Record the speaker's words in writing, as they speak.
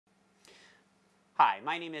Hi,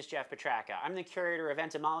 my name is Jeff Petracca. I'm the curator of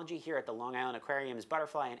entomology here at the Long Island Aquarium's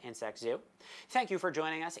Butterfly and Insect Zoo. Thank you for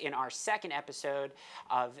joining us in our second episode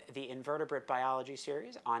of the Invertebrate Biology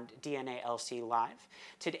series on DNALC Live.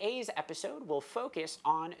 Today's episode will focus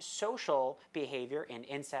on social behavior in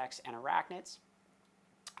insects and arachnids.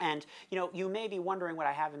 And, you may be wondering what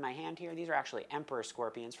I have in my hand here. These are actually emperor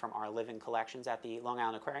scorpions from our living collections at the Long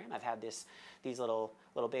Island Aquarium. I've had these little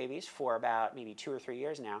babies for about maybe 2 or 3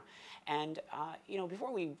 years now. And,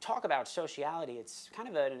 before we talk about sociality, it's kind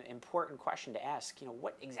of an important question to ask,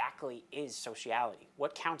 what exactly is sociality?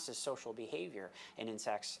 What counts as social behavior in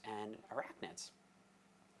insects and arachnids?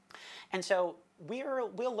 And so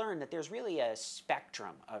we'll learn that there's really a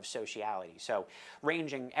spectrum of sociality. So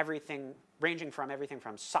ranging from everything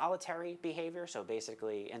from solitary behavior, so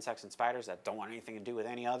basically insects and spiders that don't want anything to do with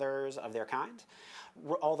any others of their kind,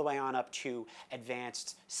 all the way on up to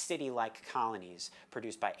advanced city-like colonies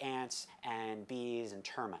produced by ants and bees and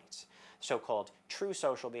termites, so-called true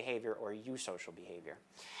social behavior or eusocial behavior.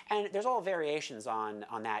 And there's all variations on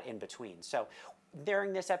that in between. So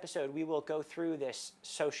during this episode, we will go through this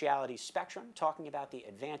sociality spectrum, talking about the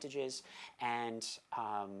advantages and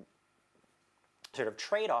sort of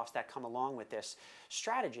trade-offs that come along with this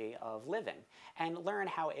strategy of living, and learn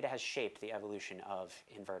how it has shaped the evolution of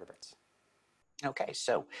invertebrates. Okay,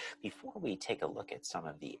 so before we take a look at some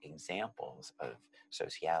of the examples of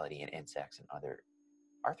sociality in insects and other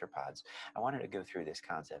arthropods, I wanted to go through this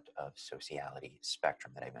concept of sociality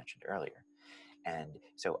spectrum that I mentioned earlier. And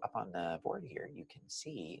so up on the board here, you can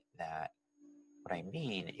see that what I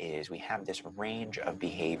mean is we have this range of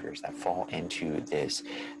behaviors that fall into this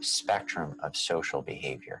spectrum of social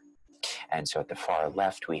behavior. And so at the far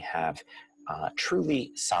left, we have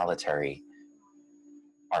truly solitary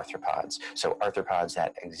arthropods. So arthropods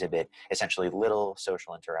that exhibit essentially little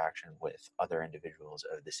social interaction with other individuals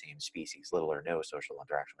of the same species, little or no social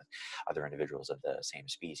interaction with other individuals of the same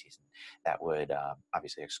species. And that would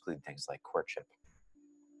obviously exclude things like courtship.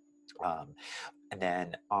 And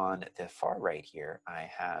then on the far right here, I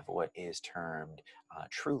have what is termed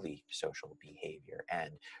truly social behavior.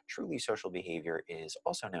 And truly social behavior is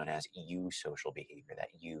also known as eusocial behavior. That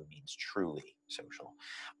eu means truly social.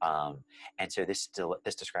 And so this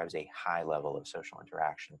describes a high level of social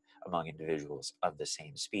interaction among individuals of the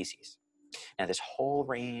same species. Now, this whole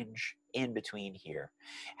range in between here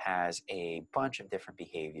has a bunch of different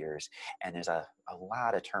behaviors, and there's a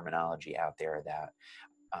lot of terminology out there that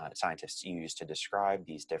scientists use to describe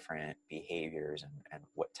these different behaviors and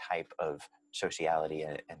what type of sociality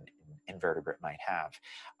an invertebrate might have.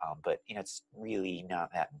 But it's really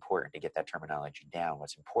not that important to get that terminology down.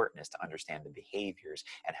 What's important is to understand the behaviors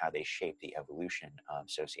and how they shape the evolution of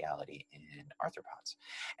sociality in arthropods.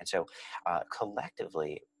 And so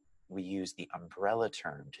collectively, we use the umbrella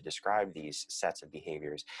term to describe these sets of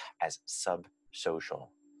behaviors as subsocial.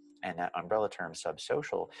 And that umbrella term,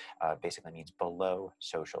 subsocial, basically means below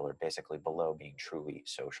social, or basically below being truly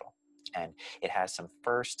social. And it has some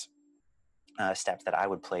first steps that I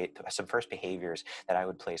would place, some first behaviors that I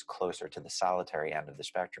would place closer to the solitary end of the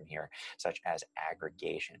spectrum here, such as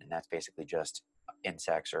aggregation. And that's basically just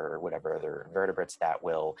insects or whatever other invertebrates that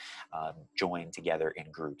will join together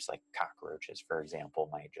in groups, like cockroaches, for example,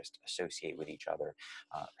 might just associate with each other,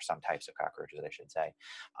 or some types of cockroaches, I should say,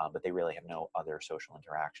 but they really have no other social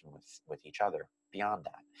interaction with each other beyond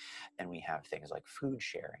that. Then we have things like food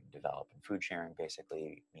sharing develop, and food sharing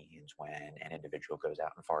basically means when an individual goes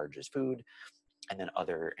out and forages food, and then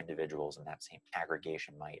other individuals in that same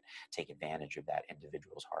aggregation might take advantage of that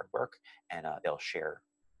individual's hard work, and they'll share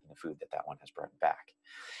the food that one has brought back.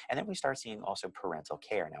 And then we start seeing also parental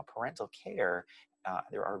care. Now, parental care,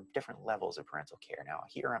 there are different levels of parental care. Now,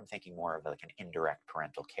 here I'm thinking more of like an indirect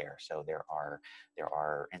parental care. So there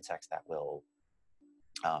are insects that will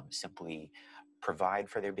simply provide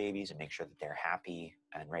for their babies and make sure that they're happy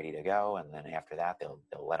and ready to go, and then after that they'll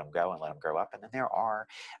let them go and let them grow up. And then there are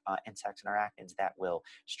insects and arachnids that will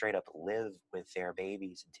straight up live with their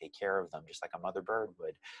babies and take care of them just like a mother bird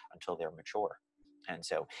would until they're mature. And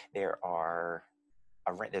so there's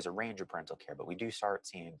a range of parental care, but we do start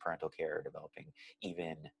seeing parental care developing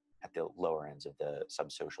even at the lower ends of the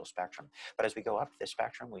subsocial spectrum. But as we go up the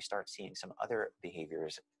spectrum, we start seeing some other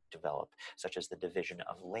behaviors develop, such as the division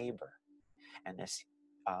of labor. And this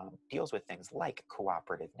deals with things like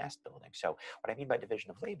cooperative nest building. So what I mean by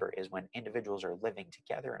division of labor is when individuals are living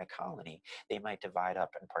together in a colony, they might divide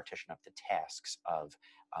up and partition up the tasks of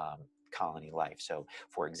colony life. So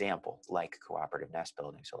for example, like cooperative nest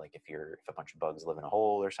building. So like if a bunch of bugs live in a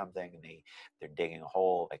hole or something and they're digging a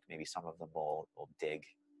hole, like maybe some of them will dig,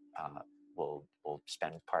 will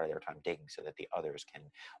spend part of their time digging so that the others can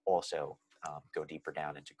also go deeper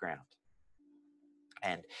down into ground.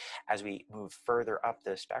 And as we move further up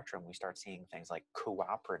the spectrum, we start seeing things like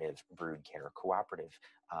cooperative brood care, cooperative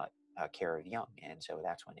care of young. And so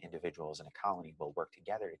that's when individuals in a colony will work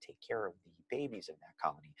together to take care of the babies of that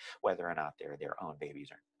colony, whether or not they're their own babies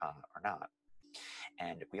or not.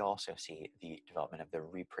 And we also see the development of the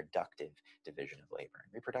reproductive division of labor.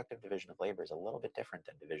 And reproductive division of labor is a little bit different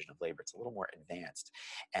than division of labor. It's a little more advanced.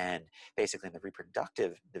 And basically in the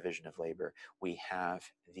reproductive division of labor, we have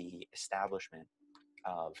the establishment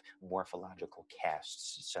of morphological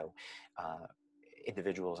castes. So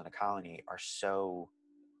individuals in a colony are so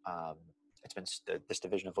this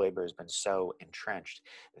division of labor has been so entrenched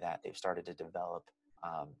that they've started to develop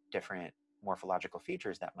different morphological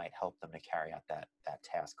features that might help them to carry out that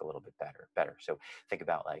task a little bit better. So think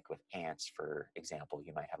about, like, with ants, for example,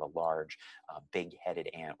 you might have a large, big-headed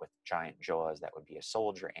ant with giant jaws that would be a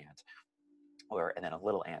soldier ant, and then a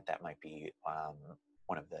little ant that might be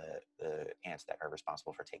one of the ants that are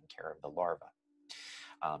responsible for taking care of the larva.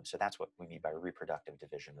 So that's what we mean by reproductive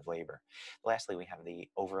division of labor. Lastly, we have the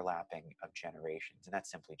overlapping of generations, and that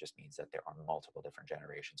simply just means that there are multiple different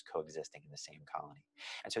generations coexisting in the same colony.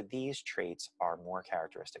 And so these traits are more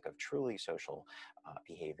characteristic of truly social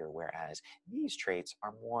behavior, whereas these traits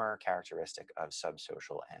are more characteristic of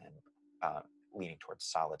subsocial and leaning towards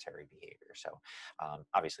solitary behavior. So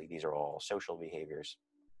obviously these are all social behaviors,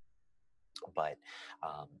 but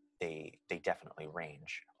they definitely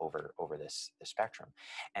range over this spectrum.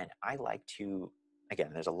 And I like to,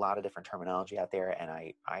 again, there's a lot of different terminology out there, and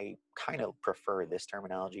I kind of prefer this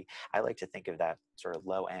terminology. I like to think of that sort of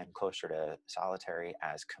low end, closer to solitary,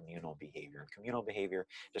 as communal behavior. Communal behavior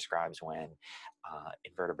describes when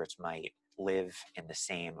invertebrates might live in the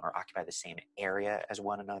same or occupy the same area as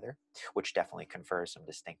one another, which definitely confers some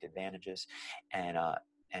distinct advantages.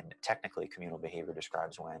 And technically, communal behavior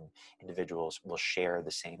describes when individuals will share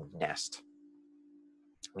the same nest,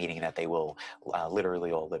 meaning that they will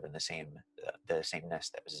literally all live in the same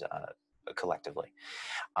nest that was collectively.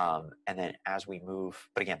 And then as we move,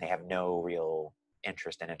 but again, they have no real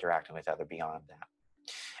interest in interacting with other beyond that.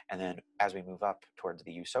 And then as we move up towards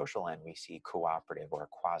the eusocial end, we see cooperative or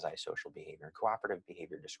quasi-social behavior. And cooperative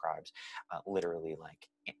behavior describes literally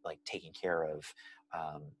like taking care of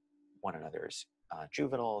one another's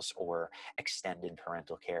juveniles, or extended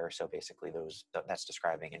parental care. So basically that's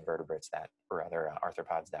describing invertebrates or other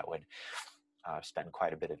arthropods that would spend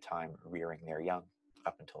quite a bit of time rearing their young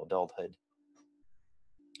up until adulthood,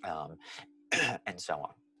 and so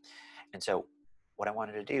on. And so what I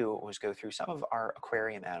wanted to do was go through some of our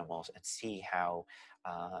aquarium animals and see how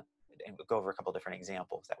and go over a couple different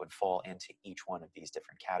examples that would fall into each one of these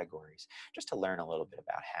different categories, just to learn a little bit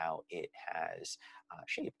about how it has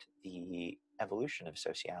shaped the evolution of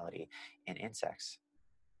sociality in insects.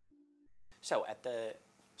 So at the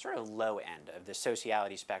sort of low end of the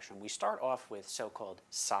sociality spectrum, we start off with so-called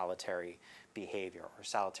solitary behavior, or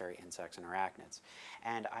solitary insects and arachnids.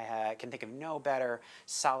 And I can think of no better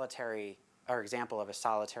example of a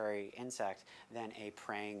solitary insect than a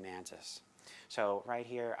praying mantis. So right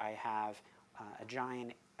here I have a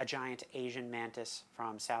giant Asian mantis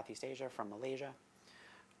from Southeast Asia, from Malaysia.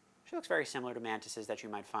 She looks very similar to mantises that you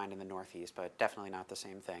might find in the Northeast, but definitely not the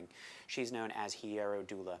same thing. She's known as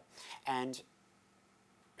Hierodula, and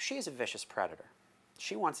she is a vicious predator.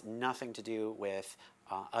 She wants nothing to do with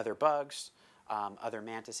other bugs, other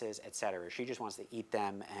mantises, etc. She just wants to eat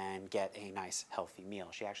them and get a nice, healthy meal.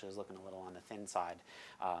 She actually is looking a little on the thin side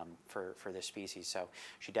for this species, so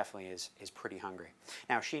she definitely is pretty hungry.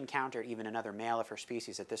 Now, if she encountered even another male of her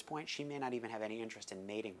species at this point, she may not even have any interest in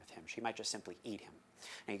mating with him. She might just simply eat him.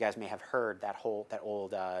 Now, you guys may have heard that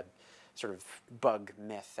old sort of bug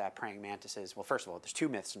myth that praying mantises, well, first of all, there's two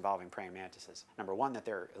myths involving praying mantises. Number one, that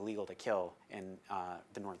they're illegal to kill in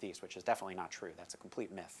the Northeast, which is definitely not true. That's a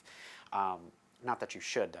complete myth. Not that you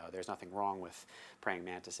should, though. There's nothing wrong with praying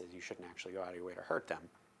mantises. You shouldn't actually go out of your way to hurt them.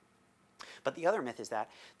 But the other myth is that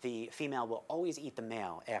the female will always eat the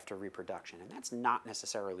male after reproduction, and that's not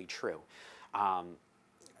necessarily true.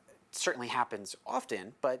 It certainly happens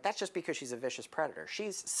often, but that's just because she's a vicious predator.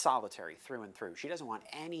 She's solitary through and through. She doesn't want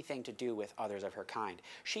anything to do with others of her kind.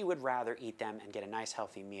 She would rather eat them and get a nice,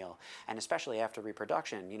 healthy meal. And especially after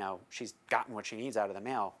reproduction, you know, she's gotten what she needs out of the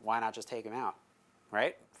male. Why not just take him out,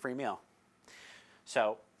 right? Free meal.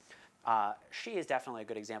 So she is definitely a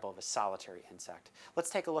good example of a solitary insect. Let's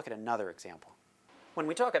take a look at another example. When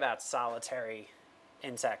we talk about solitary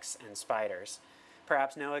insects and spiders,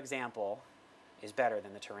 perhaps no example is better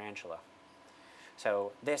than the tarantula.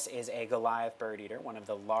 So this is a Goliath bird eater, one of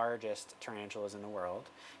the largest tarantulas in the world.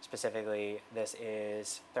 Specifically, this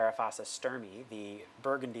is Theraphosa sturmi, the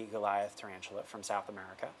burgundy Goliath tarantula from South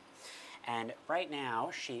America. And right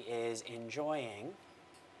now, she is enjoying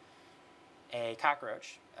a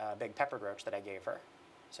cockroach, a big peppered roach that I gave her.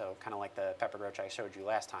 So kind of like the peppered roach I showed you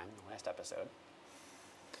last time, in the last episode.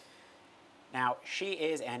 Now, she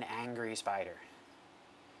is an angry spider.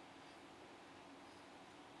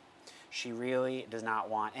 She really does not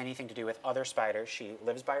want anything to do with other spiders. She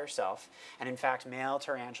lives by herself. And in fact, male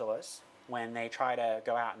tarantulas, when they try to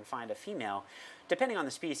go out and find a female, depending on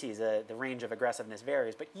the species, the range of aggressiveness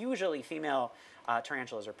varies, but usually female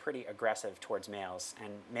tarantulas are pretty aggressive towards males,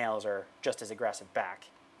 and males are just as aggressive back.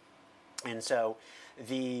 And so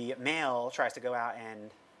the male tries to go out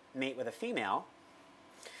and mate with a female,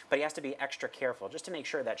 but he has to be extra careful just to make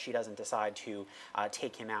sure that she doesn't decide to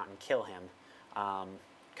take him out and kill him,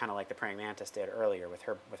 kind of like the praying mantis did earlier with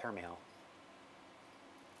her male.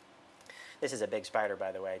 This is a big spider,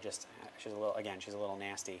 by the way. Just she's a little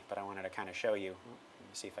nasty, but I wanted to kind of show you. Let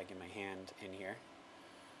me see if I get my hand in here.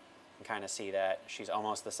 And kind of see that she's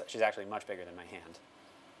she's actually much bigger than my hand.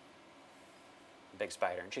 Big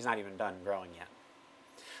spider, and she's not even done growing yet.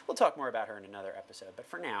 We'll talk more about her in another episode, but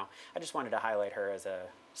for now, I just wanted to highlight her as a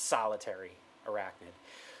solitary arachnid.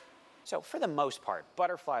 So for the most part,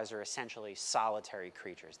 butterflies are essentially solitary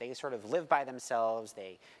creatures. They sort of live by themselves,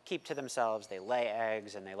 they keep to themselves, they lay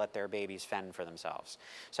eggs, and they let their babies fend for themselves.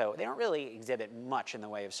 So they don't really exhibit much in the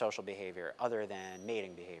way of social behavior other than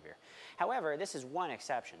mating behavior. However, this is one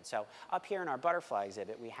exception. So up here in our butterfly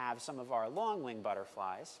exhibit, we have some of our long-winged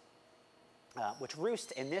butterflies, which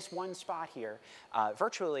roost in this one spot here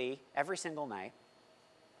virtually every single night.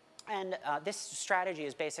 And this strategy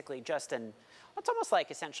is basically just it's almost like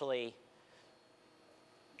essentially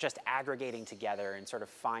just aggregating together and sort of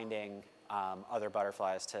finding other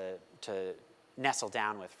butterflies to nestle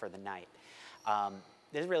down with for the night.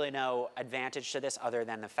 There's really no advantage to this other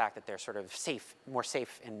than the fact that they're sort of more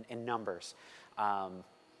safe in numbers. And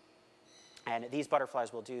these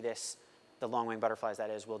butterflies will do this, the long-winged butterflies that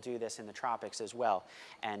is, will do this in the tropics as well.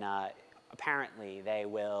 And apparently they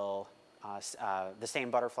will, the same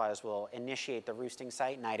butterflies will initiate the roosting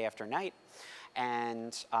site night after night,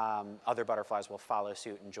 and other butterflies will follow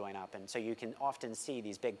suit and join up. And so you can often see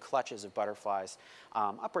these big clutches of butterflies,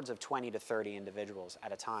 upwards of 20 to 30 individuals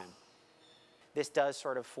at a time. This does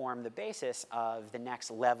sort of form the basis of the next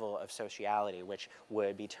level of sociality, which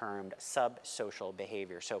would be termed subsocial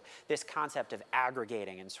behavior. So this concept of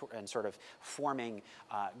aggregating and sort of forming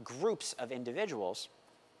groups of individuals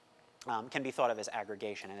can be thought of as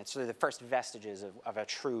aggregation, and it's sort of the first vestiges of a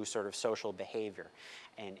true sort of social behavior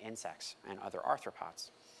in insects and other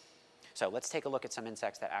arthropods. So let's take a look at some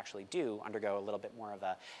insects that actually do undergo a little bit more of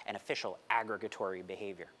an official aggregatory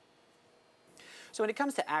behavior. So when it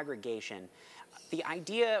comes to aggregation, the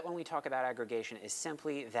idea when we talk about aggregation is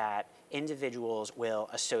simply that individuals will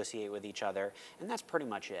associate with each other, and that's pretty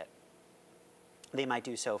much it. They might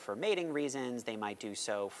do so for mating reasons, they might do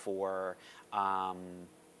so for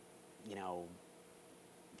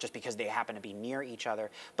just because they happen to be near each other,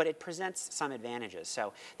 but it presents some advantages.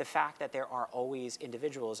 So the fact that there are always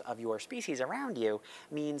individuals of your species around you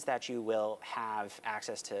means that you will have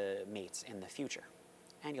access to mates in the future.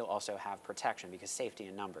 And you'll also have protection because safety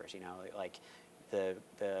in numbers, like the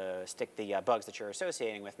bugs that you're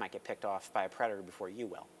associating with might get picked off by a predator before you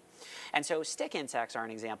will. And so stick insects are an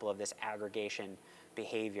example of this aggregation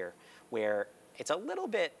behavior where it's a little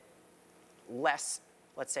bit less,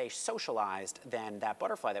 let's say, socialized than that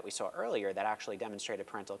butterfly that we saw earlier that actually demonstrated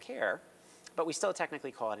parental care, but we still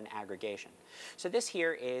technically call it an aggregation. So this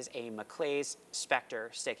here is a Maclay's spectre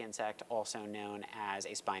stick insect, also known as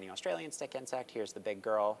a spiny Australian stick insect. Here's the big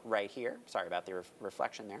girl right here. Sorry about the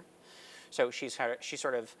reflection there. So she's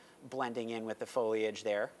sort of blending in with the foliage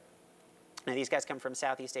there. Now these guys come from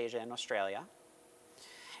Southeast Asia and Australia.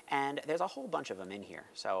 And there's a whole bunch of them in here.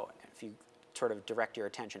 So if you sort of direct your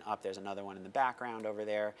attention up, there's another one in the background over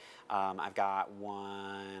there. I got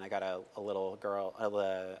a little girl,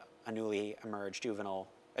 a newly emerged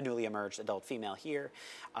adult female here.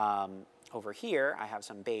 Over here, I have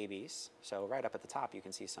some babies. So right up at the top, you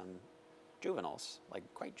can see some juveniles, like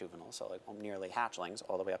quite juvenile, so like nearly hatchlings,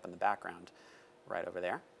 all the way up in the background, right over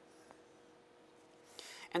there.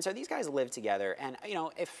 And so these guys live together, and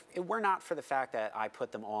if it were not for the fact that I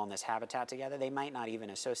put them all in this habitat together, they might not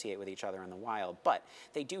even associate with each other in the wild, but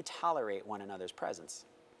they do tolerate one another's presence.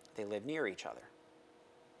 They live near each other.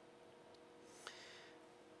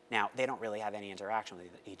 Now, they don't really have any interaction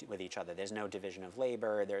with each other. There's no division of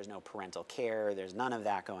labor, there's no parental care, there's none of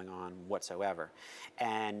that going on whatsoever.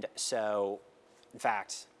 And so In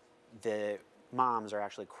fact, the moms are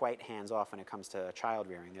actually quite hands-off when it comes to child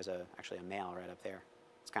rearing. There's actually a male right up there.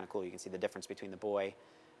 It's kind of cool. You can see the difference between the boy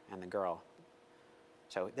and the girl.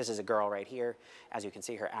 So this is a girl right here. As you can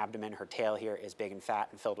see, her abdomen, her tail here is big and fat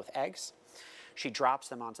and filled with eggs. She drops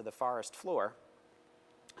them onto the forest floor.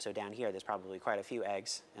 So down here, there's probably quite a few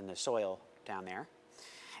eggs in the soil down there.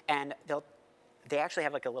 And they actually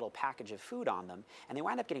have like a little package of food on them, and they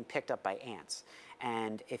wind up getting picked up by ants.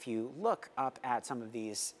 And if you look up at some of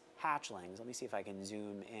these hatchlings, let me see if I can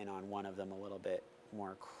zoom in on one of them a little bit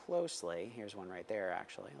more closely. Here's one right there,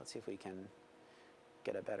 actually. Let's see if we can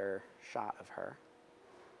get a better shot of her.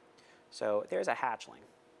 So there's a hatchling.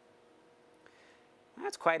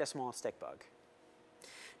 That's quite a small stick bug.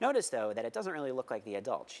 Notice, though, that it doesn't really look like the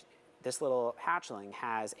adult. This little hatchling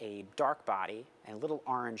has a dark body and a little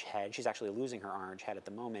orange head. She's actually losing her orange head at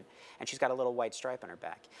the moment, and she's got a little white stripe on her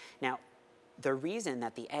back. Now, the reason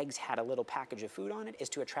that the eggs had a little package of food on it is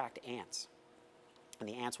to attract ants. And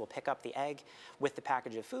the ants will pick up the egg with the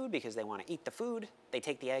package of food because they want to eat the food. They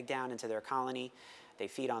take the egg down into their colony. They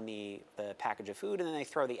feed on the package of food, and then they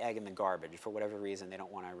throw the egg in the garbage. For whatever reason, they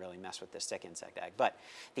don't want to really mess with the stick insect egg. But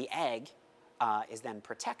the egg is then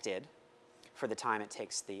protected for the time it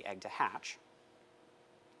takes the egg to hatch.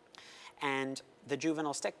 And the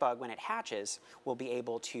juvenile stick bug, when it hatches, will be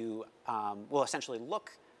able to, will essentially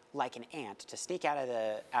look like an ant, to sneak out of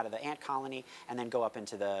the ant colony and then go up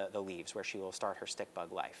into the leaves, where she will start her stick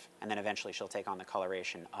bug life. And then eventually she'll take on the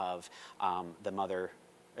coloration of the mother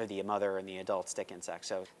and the adult stick insect.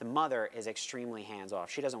 So the mother is extremely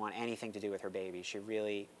hands-off. She doesn't want anything to do with her baby. She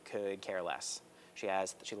really could care less. She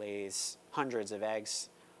lays hundreds of eggs,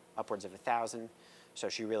 upwards of 1,000, so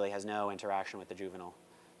she really has no interaction with the juvenile.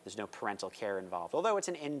 There's no parental care involved, although it's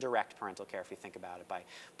an indirect parental care if you think about it, by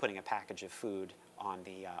putting a package of food on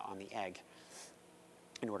the egg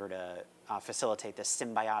in order to facilitate this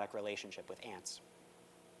symbiotic relationship with ants.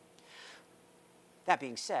 That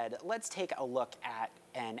being said, let's take a look at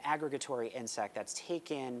an aggregatory insect that's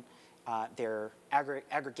taken their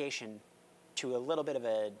aggregation to a little bit of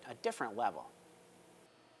a different level.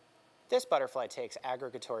 This butterfly takes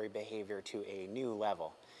aggregatory behavior to a new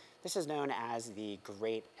level. This is known as the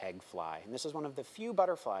great egg fly, and this is one of the few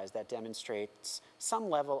butterflies that demonstrates some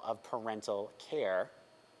level of parental care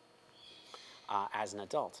as an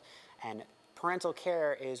adult. And parental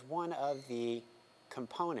care is one of the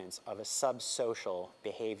components of a subsocial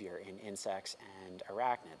behavior in insects and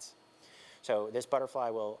arachnids. So this butterfly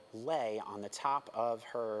will lay on the top of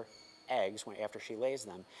her eggs after she lays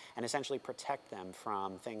them, and essentially protect them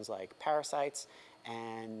from things like parasites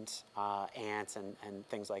and ants and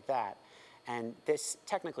things like that. And this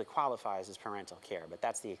technically qualifies as parental care, but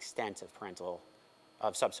that's the extent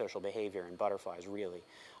of subsocial behavior in butterflies, really,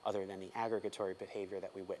 other than the aggregatory behavior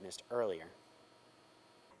that we witnessed earlier.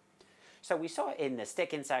 So we saw in the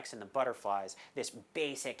stick insects and the butterflies this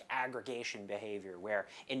basic aggregation behavior where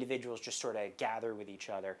individuals just sort of gather with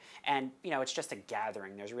each other. And, it's just a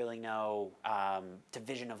gathering. There's really no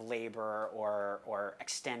division of labor or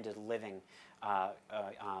extended living,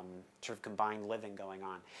 sort of combined living going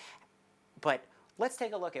on. But let's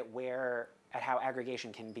take a look at how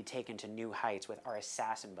aggregation can be taken to new heights with our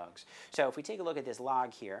assassin bugs. So if we take a look at this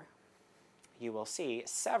log here, you will see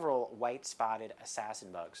several white-spotted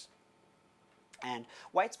assassin bugs. And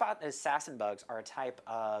white-spotted assassin bugs are a type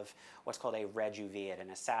of what's called a rejuveate, an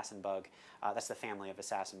assassin bug. That's the family of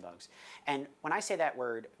assassin bugs. And when I say that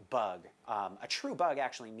word bug, a true bug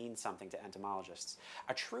actually means something to entomologists.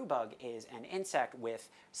 A true bug is an insect with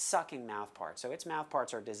sucking mouthparts. So its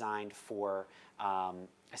mouthparts are designed for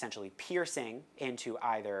essentially piercing into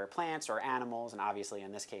either plants or animals, and obviously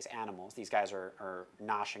in this case animals. These guys are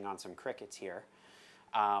noshing on some crickets here.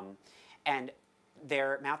 And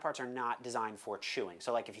their mouthparts are not designed for chewing.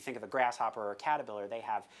 So like if you think of a grasshopper or a caterpillar, they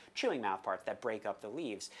have chewing mouthparts that break up the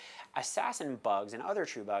leaves. Assassin bugs and other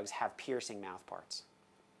true bugs have piercing mouthparts.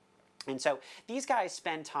 And so these guys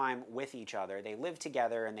spend time with each other. They live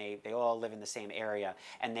together, and they all live in the same area,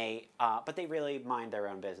 and but they really mind their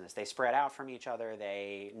own business. They spread out from each other.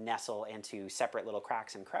 They nestle into separate little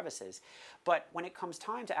cracks and crevices. But when it comes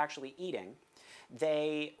time to actually eating,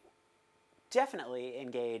 they definitely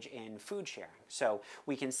engage in food sharing. So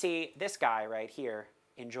we can see this guy right here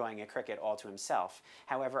enjoying a cricket all to himself.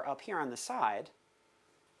 However, up here on the side,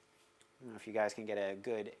 I don't know if you guys can get a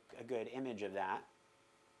good image of that.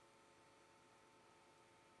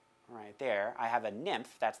 Right there, I have a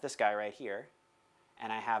nymph, that's this guy right here,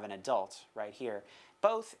 and I have an adult right here,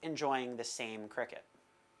 both enjoying the same cricket.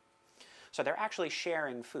 So they're actually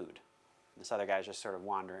sharing food. This other guy's just sort of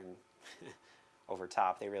wandering over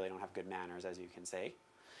top. They really don't have good manners, as you can see.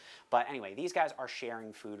 But anyway, these guys are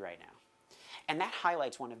sharing food right now. And that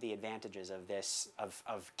highlights one of the advantages of this,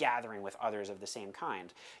 of gathering with others of the same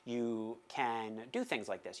kind. You can do things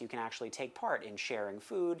like this. You can actually take part in sharing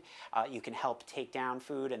food. You can help take down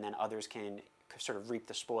food, and then others can sort of reap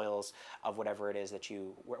the spoils of whatever it is that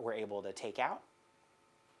you were able to take out,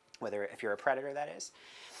 whether if you're a predator, that is.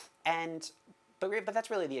 But that's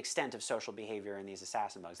really the extent of social behavior in these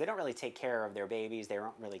assassin bugs. They don't really take care of their babies. They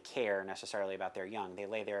don't really care necessarily about their young. They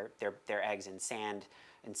lay their eggs in sand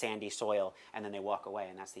and sandy soil, and then they walk away,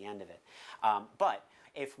 and that's the end of it. But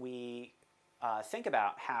if we think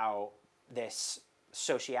about how this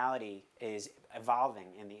sociality is evolving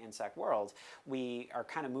in the insect world, we are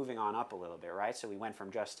kind of moving on up a little bit, right? So we went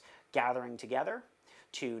from just gathering together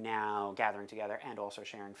to now gathering together and also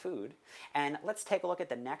sharing food. And let's take a look at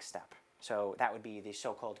the next step. So that would be the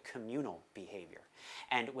so-called communal behavior.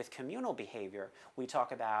 And with communal behavior, we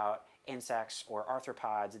talk about insects or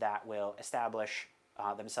arthropods that will establish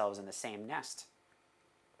themselves in the same nest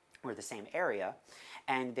or the same area,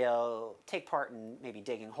 and they'll take part in maybe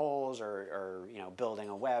digging holes or building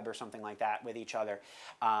a web or something like that with each other.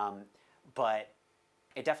 But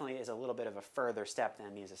it definitely is a little bit of a further step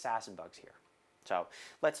than these assassin bugs here. So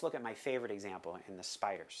let's look at my favorite example in the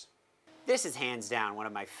spiders. This is hands down one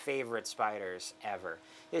of my favorite spiders ever.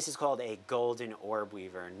 This is called a golden orb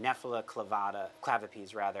weaver, Nephila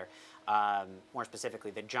clavipes rather. More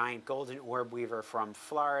specifically, the giant golden orb weaver from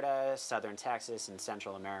Florida, southern Texas, and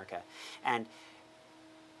Central America. And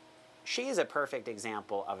she is a perfect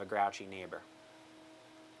example of a grouchy neighbor.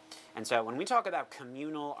 And so when we talk about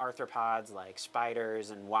communal arthropods like spiders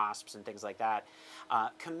and wasps and things like that,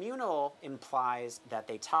 communal implies that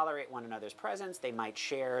they tolerate one another's presence, they might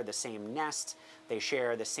share the same nest, they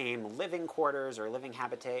share the same living quarters or living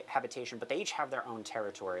habitation, but they each have their own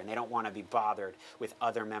territory and they don't want to be bothered with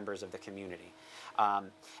other members of the community.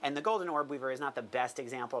 And the golden orb weaver is not the best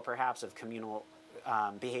example perhaps of communal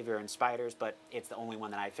behavior in spiders, but it's the only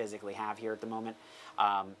one that I physically have here at the moment.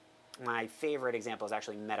 My favorite example is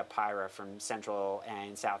actually Metapyra from Central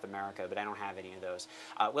and South America, but I don't have any of those.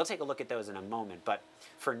 We'll take a look at those in a moment, but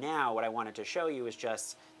for now, what I wanted to show you is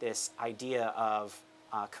just this idea of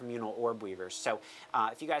communal orb weavers. So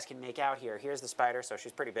if you guys can make out here, here's the spider. So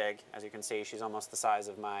she's pretty big. As you can see, she's almost the size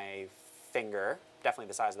of my finger, definitely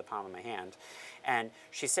the size of the palm of my hand. And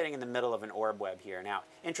she's sitting in the middle of an orb web here. Now,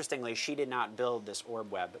 interestingly, she did not build this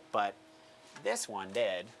orb web, but this one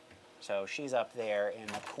did. So she's up there in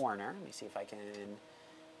the corner. Let me see if I can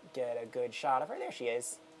get a good shot of her. There she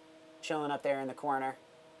is, chilling up there in the corner,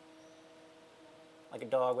 like a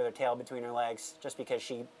dog with her tail between her legs, just because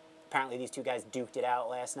apparently these two guys duked it out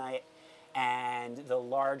last night. And the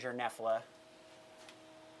larger Nephila,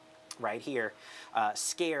 right here,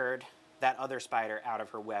 scared that other spider out of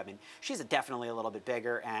her web. And she's definitely a little bit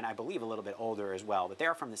bigger, and I believe a little bit older as well, but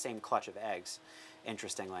they're from the same clutch of eggs,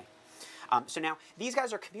 interestingly. So now, these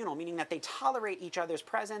guys are communal, meaning that they tolerate each other's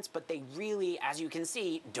presence, but they really, as you can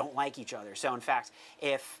see, don't like each other. So in fact,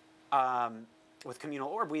 if, with communal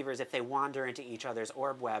orb weavers, if they wander into each other's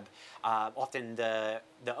orb web, often the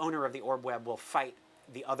owner of the orb web will fight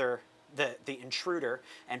the intruder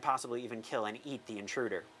and possibly even kill and eat the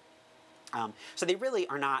intruder. So they really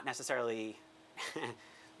are not necessarily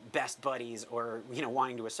best buddies or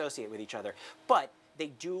wanting to associate with each other, but they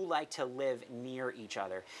do like to live near each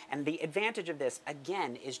other. And the advantage of this,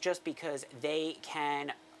 again, is just because they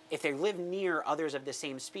can, if they live near others of the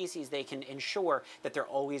same species, they can ensure that they're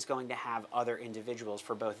always going to have other individuals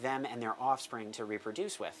for both them and their offspring to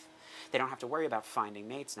reproduce with. They don't have to worry about finding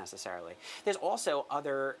mates necessarily. There's also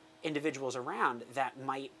other individuals around that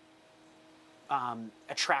might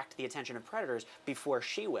attract the attention of predators before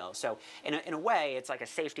she will. So in a way, it's like a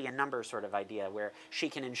safety in numbers sort of idea where she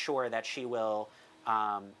can ensure that she will,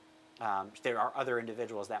 there are other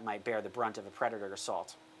individuals that might bear the brunt of a predator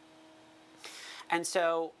assault. And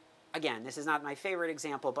so, again, this is not my favorite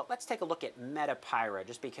example, but let's take a look at Metapyra,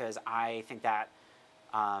 just because I think that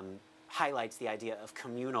highlights the idea of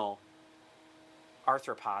communal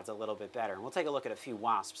arthropods a little bit better. And we'll take a look at a few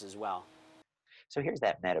wasps as well. So here's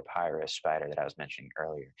that Metapyra spider that I was mentioning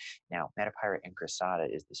earlier. Now, Metapyra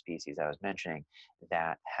incrustata is the species I was mentioning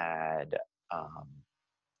that had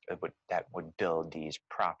that would build these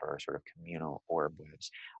proper sort of communal orb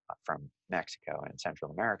webs from Mexico and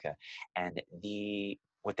Central America. And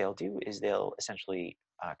what they'll do is they'll essentially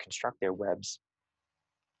construct their webs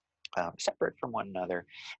separate from one another,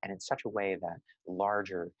 and in such a way that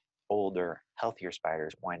larger, older, healthier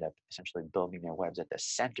spiders wind up essentially building their webs at the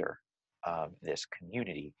center of this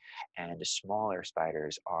community, and the smaller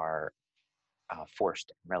spiders are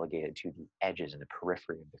forced and relegated to the edges and the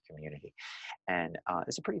periphery of the community. And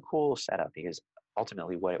it's a pretty cool setup because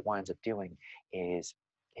ultimately what it winds up doing is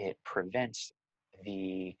it prevents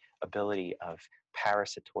the ability of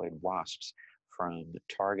parasitoid wasps from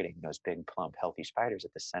targeting those big, plump, healthy spiders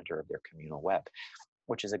at the center of their communal web,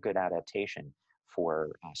 which is a good adaptation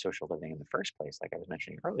for social living in the first place. Like I was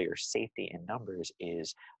mentioning earlier, safety in numbers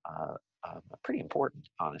is pretty important,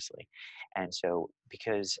 honestly. And so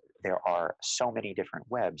because there are so many different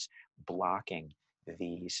webs blocking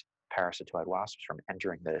these parasitoid wasps from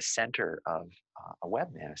entering the center of a web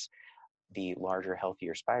mass, the larger,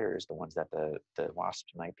 healthier spiders, the ones that the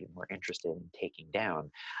wasps might be more interested in taking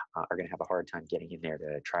down, are going to have a hard time getting in there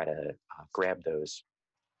to try to grab those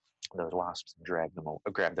wasps and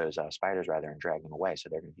grab those spiders rather, and drag them away. So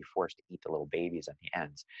they're going to be forced to eat the little babies at the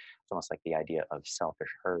ends. It's almost like the idea of selfish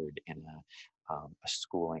herd in a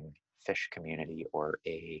schooling fish community or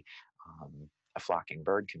a flocking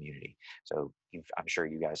bird community. So I'm sure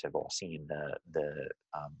you guys have all seen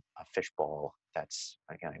a fish ball that's,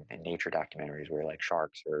 again, in nature documentaries where like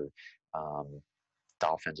sharks or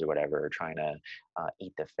dolphins or whatever are trying to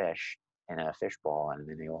eat the fish in a fishbowl, and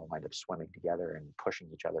then they all wind up swimming together and pushing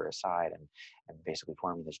each other aside, and basically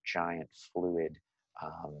forming this giant fluid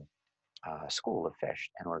school of fish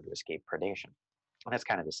in order to escape predation. And that's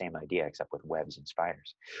kind of the same idea, except with webs and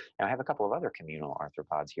spiders. Now, I have a couple of other communal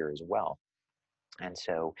arthropods here as well. And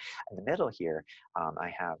so in the middle here,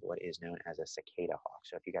 I have what is known as a cicada hawk.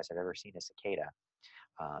 So if you guys have ever seen a cicada,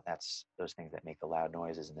 that's those things that make the loud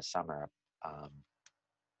noises in the summer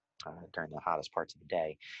during the hottest parts of the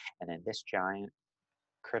day. And then this giant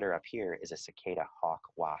critter up here is a cicada hawk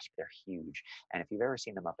wasp. They're huge. And if you've ever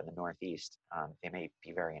seen them up in the Northeast, they may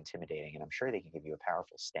be very intimidating, and I'm sure they can give you a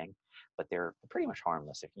powerful sting, but they're pretty much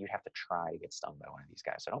harmless if you have to try to get stung by one of these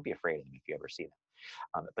guys. So don't be afraid of them if you ever see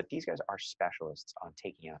them. But these guys are specialists on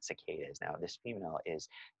taking out cicadas. Now, this female is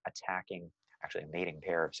attacking, actually a mating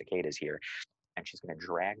pair of cicadas here, and she's going to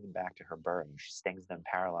drag them back to her burrow. She stings them,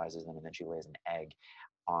 paralyzes them, and then she lays an egg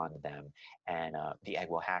on them, and the egg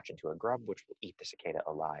will hatch into a grub, which will eat the cicada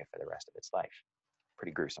alive for the rest of its life.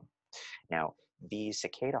 Pretty gruesome. Now, these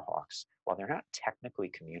cicada hawks, while they're not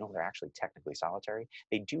technically communal, they're actually technically solitary,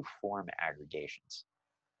 they do form aggregations,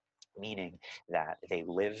 meaning that they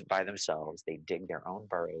live by themselves. They dig their own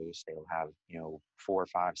burrows. They'll have 4,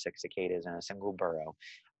 5, 6 cicadas in a single burrow,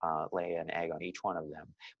 lay an egg on each one of them,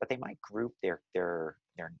 but they might group their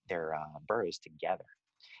burrows together.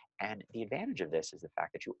 And the advantage of this is the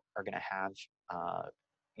fact that you are going to have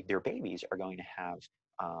their babies are going to have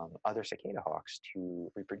other cicada hawks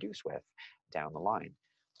to reproduce with down the line.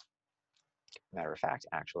 Matter of fact,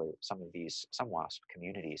 actually, some wasp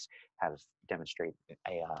communities have demonstrated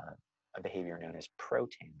a behavior known as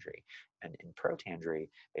protandry. And in protandry,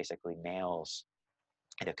 basically males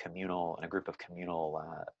in a group of communal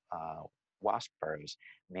wasp burrows,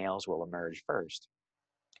 males will emerge first,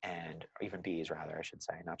 and even bees, rather, I should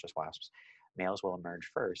say, not just wasps. Males will emerge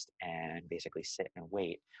first and basically sit and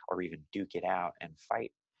wait, or even duke it out and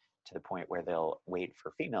fight to the point where they'll wait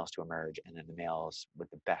for females to emerge, and then the males with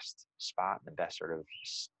the best spot, the best sort of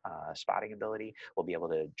spotting ability, will be able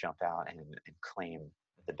to jump out and claim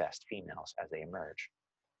the best females as they emerge.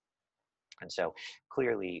 And so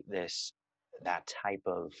clearly that type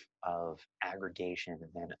of aggregation and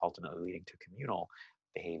then ultimately leading to communal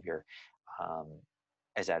behavior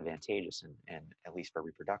is advantageous, and at least for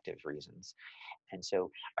reproductive reasons. And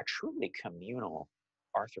so a truly communal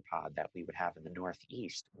arthropod that we would have in the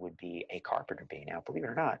Northeast would be a carpenter bee. Now, believe it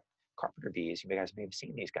or not, carpenter bees, you guys may have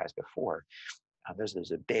seen these guys before. Those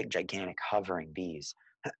are big, gigantic, hovering bees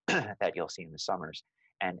that you'll see in the summers.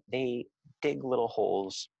 And they dig little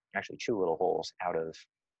holes, actually chew little holes out of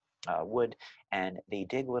wood, and they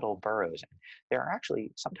dig little burrows. There are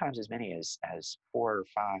actually sometimes as many as 4 or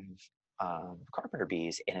 5 carpenter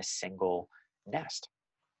bees in a single nest.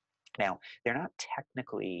 Now, they're not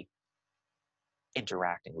technically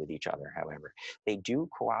interacting with each other, however. They do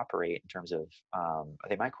cooperate in terms of,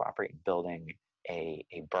 they might cooperate in building a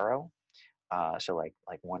burrow. So like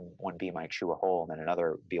one bee might chew a hole, and then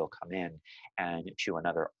another bee will come in and chew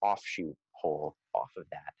another offshoot hole off of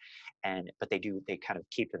that. But they kind of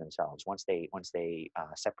keep to themselves. Once they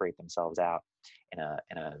separate themselves out in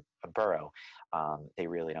a burrow, they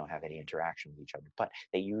really don't have any interaction with each other. But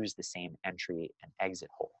they use the same entry and exit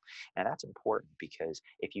hole. Now that's important, because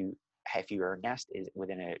if your nest is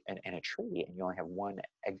within a tree and you only have one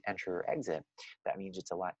enter or exit, that means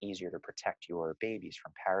it's a lot easier to protect your babies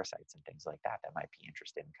from parasites and things like that might be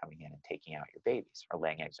interested in coming in and taking out your babies or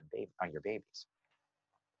laying eggs on your babies.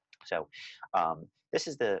 So this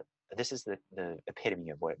is the this is the epitome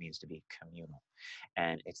of what it means to be communal.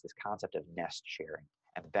 And it's this concept of nest sharing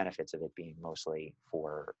and the benefits of it being mostly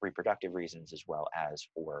for reproductive reasons as well as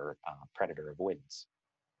for predator avoidance.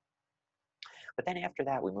 But then after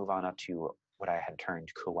that, we move on up to what I had termed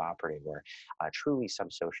cooperative or truly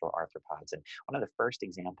subsocial arthropods. And one of the first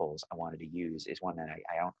examples I wanted to use is one that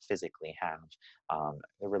I don't physically have.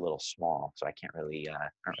 They were a little small, so I can't really,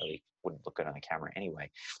 wouldn't look good on the camera anyway.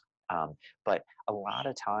 But a lot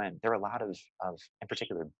of time, there are a lot of, in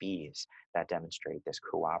particular, bees that demonstrate this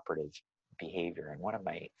cooperative behavior. And one of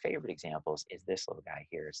my favorite examples is this little guy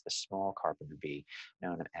here. It's the small carpenter bee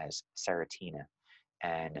known as Seratina.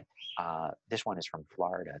 And this one is from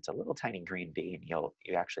Florida. It's a little tiny green bee, and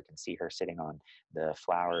you actually can see her sitting on the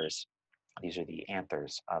flowers. These are the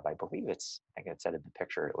anthers of, I believe I think it said in the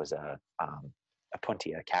picture, it was a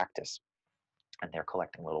puntia cactus. And they're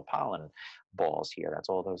collecting little pollen balls here. That's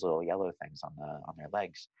all those little yellow things on their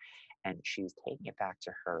legs. And she's taking it back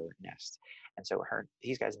to her nest. And so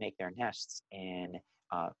these guys make their nests in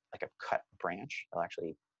like a cut branch. They'll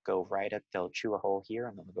actually go right up, they'll chew a hole here,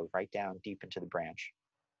 and then they'll go right down deep into the branch.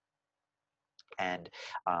 And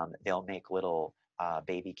they'll make little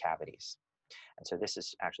baby cavities. And so this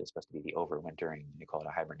is actually supposed to be the overwintering. They call it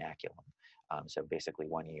a hibernaculum. So basically,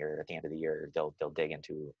 one year at the end of the year, they'll dig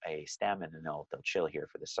into a stem, and then they'll chill here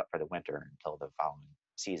for the winter until the following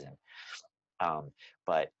season.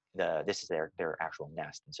 But this is their actual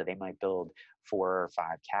nest, and so they might build 4 or 5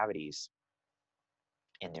 cavities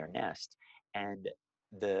in their nest, and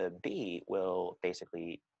the bee will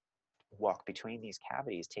basically walk between these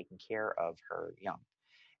cavities, taking care of her young.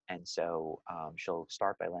 And so she'll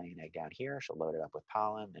start by laying an egg down here. She'll load it up with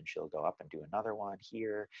pollen. Then she'll go up and do another one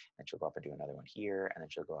here. Then she'll go up and do another one here. And then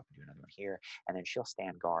she'll go up and do another one here. And then she'll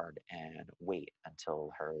stand guard and wait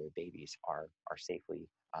until her babies are safely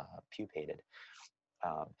pupated.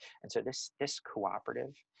 And so this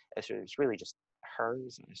cooperative, it's really just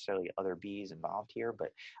hers, not necessarily other bees involved here, but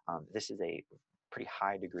this is a pretty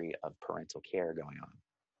high degree of parental care going on.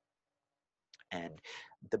 And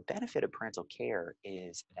the benefit of parental care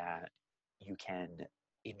is that you can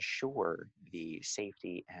ensure the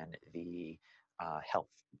safety and the health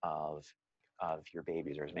of your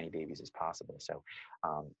babies, or as many babies as possible. So,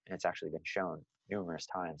 and it's actually been shown numerous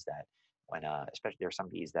times that when, especially there's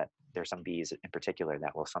some bees in particular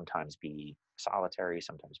that will sometimes be solitary,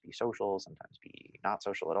 sometimes be social, sometimes be not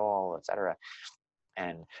social at all, etc.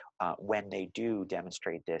 And when they do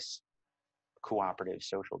demonstrate this cooperative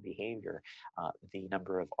social behavior, the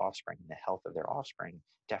number of offspring, the health of their offspring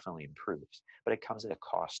definitely improves. But it comes at a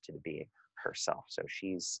cost to the bee herself. So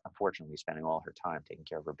she's unfortunately spending all her time taking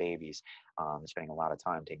care of her babies, spending a lot of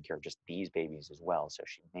time taking care of just these babies as well. So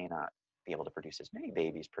she may not be able to produce as many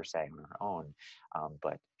babies per se on her own,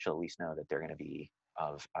 but she'll at least know that they're going to be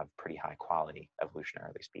of pretty high quality,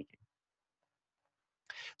 evolutionarily speaking.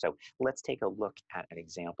 So let's take a look at an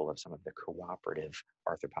example of some of the cooperative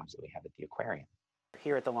arthropods that we have at the aquarium.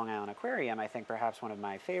 Here at the Long Island Aquarium, I think perhaps one of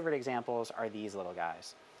my favorite examples are these little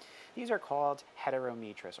guys. These are called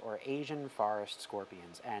Heterometris, or Asian forest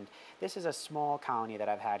scorpions, and this is a small colony that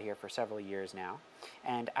I've had here for several years now.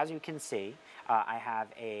 And as you can see, I have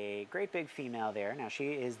a great big female there. Now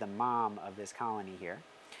she is the mom of this colony here.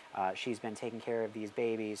 She's been taking care of these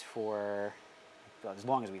babies for as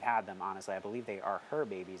long as we've had them, honestly. I believe they are her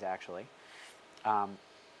babies, actually. Let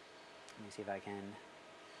me see if I can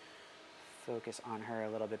focus on her a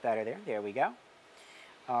little bit better there. There we go.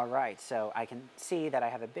 All right, so I can see that I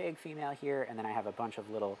have a big female here, and then I have a bunch of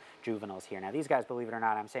little juveniles here. Now, these guys, believe it or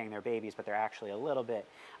not, I'm saying they're babies, but they're actually a little bit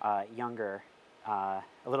younger, a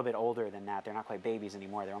little bit older than that. They're not quite babies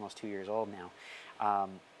anymore. They're almost 2 years old now.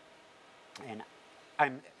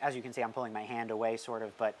 And as you can see, I'm pulling my hand away, sort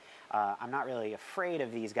of, but I'm not really afraid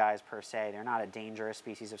of these guys per se. They're not a dangerous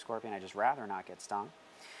species of scorpion. I'd just rather not get stung.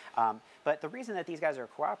 But the reason that these guys are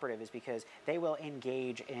cooperative is because they will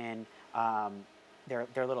engage in, their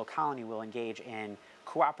little colony will engage in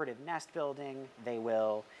cooperative nest building. They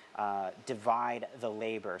will divide the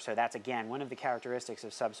labor. So that's, again, one of the characteristics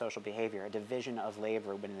of subsocial behavior, a division of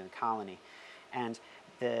labor within the colony. And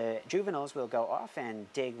the juveniles will go off and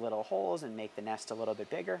dig little holes and make the nest a little bit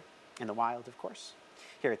bigger, in the wild, of course.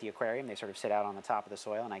 Here at the aquarium, they sort of sit out on the top of the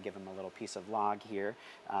soil, and I give them a little piece of log here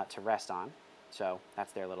to rest on. So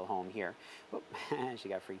that's their little home here. Oop, she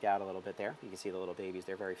got freaked out a little bit there. You can see the little babies.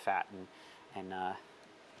 They're very fat and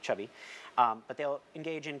chubby. But they'll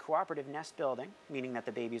engage in cooperative nest building, meaning that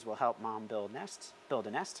the babies will help mom build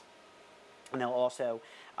a nest. And they'll also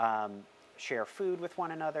share food with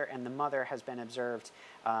one another, and the mother has been observed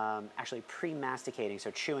actually pre-masticating, so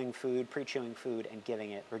chewing food, pre-chewing food, and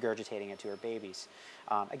giving it, regurgitating it to her babies.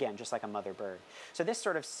 Again, just like a mother bird. So this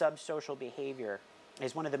sort of subsocial behavior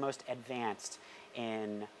is one of the most advanced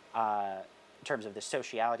in terms of the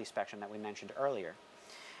sociality spectrum that we mentioned earlier.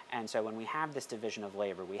 And so when we have this division of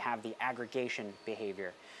labor, we have the aggregation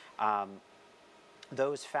behavior,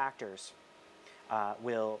 those factors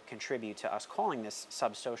will contribute to us calling this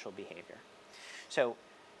subsocial behavior. So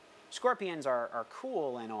scorpions are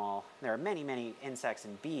cool and all. There are many, many insects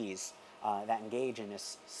and bees that engage in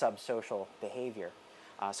this subsocial behavior.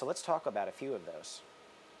 So let's talk about a few of those.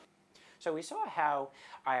 So we saw how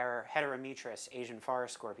our heterometrous Asian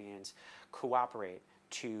forest scorpions cooperate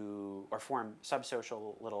to, or form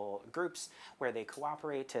subsocial little groups where they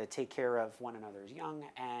cooperate to take care of one another's young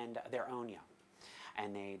and their own young.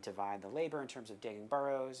 And they divide the labor in terms of digging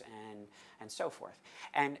burrows and so forth.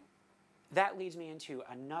 And that leads me into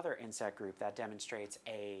another insect group that demonstrates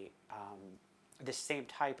the same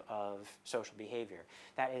type of social behavior.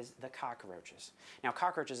 That is the cockroaches. Now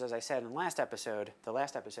cockroaches, as I said in the last episode,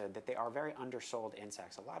 that they are very undersold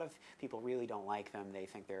insects. A lot of people really don't like them. They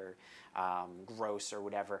think they're gross or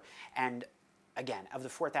whatever. And again, of the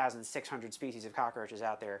 4,600 species of cockroaches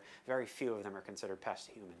out there, very few of them are considered pests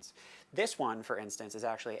to humans. This one, for instance, is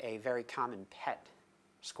actually a very common pet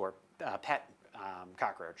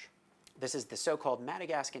cockroach. This is the so-called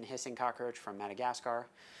Madagascan hissing cockroach from Madagascar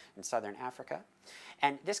in southern Africa.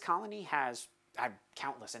 And this colony has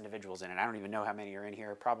countless individuals in it. I don't even know how many are in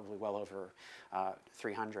here, probably well over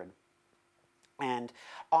 300. And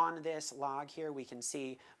on this log here, we can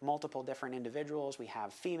see multiple different individuals. We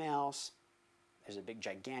have females. There's a big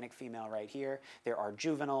gigantic female right here. There are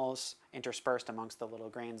juveniles interspersed amongst the little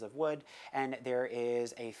grains of wood, and there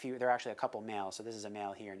are actually a couple males. So this is a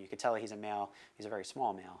male here, and you can tell he's a male. He's a very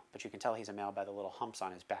small male, but you can tell he's a male by the little humps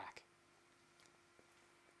on his back.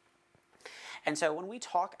 And so when we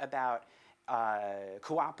talk about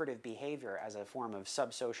cooperative behavior as a form of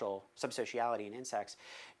subsociality in insects,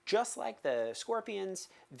 just like the scorpions,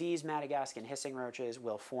 these Madagascan hissing roaches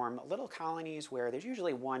will form little colonies where there's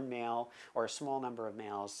usually one male or a small number of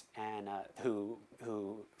males, and who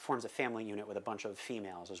forms a family unit with a bunch of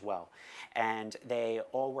females as well. And they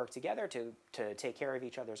all work together to take care of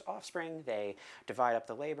each other's offspring. They divide up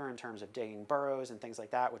the labor in terms of digging burrows and things like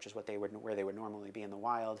that, which is where they would normally be in the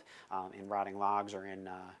wild, in rotting logs or in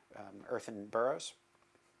earthen burrows.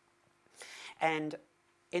 And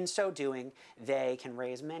in so doing, they can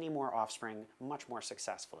raise many more offspring much more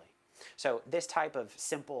successfully. So this type of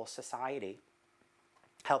simple society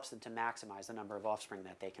helps them to maximize the number of offspring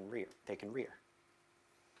that they can rear.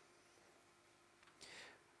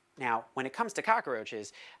 Now, when it comes to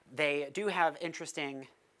cockroaches, they do have interesting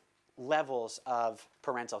levels of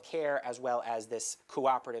parental care as well as this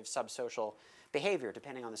cooperative subsocial behavior,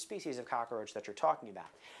 depending on the species of cockroach that you're talking about.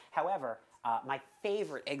 However, my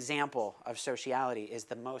favorite example of sociality is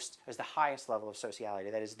the highest level of sociality.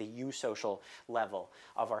 That is the eusocial level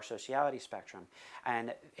of our sociality spectrum.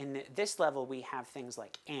 And in this level, we have things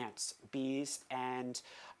like ants, bees, and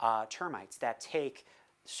termites that take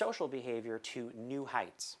social behavior to new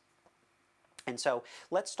heights. And so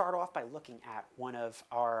let's start off by looking at one of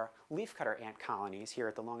our leafcutter ant colonies here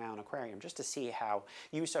at the Long Island Aquarium, just to see how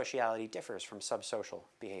eusociality differs from subsocial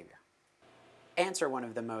behavior. Ants are one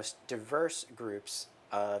of the most diverse groups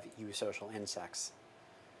of eusocial insects.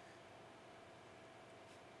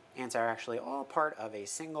 Ants are actually all part of a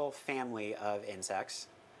single family of insects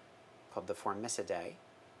called the Formicidae.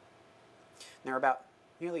 There are about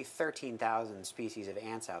nearly 13,000 species of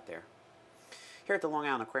ants out there. Here at the Long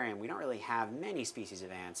Island Aquarium, we don't really have many species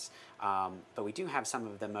of ants, but we do have some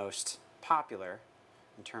of the most popular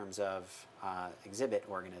in terms of exhibit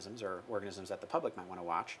organisms, or organisms that the public might want to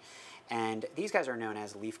watch. And these guys are known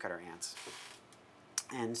as leafcutter ants.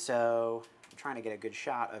 And so I'm trying to get a good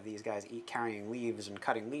shot of these guys carrying leaves and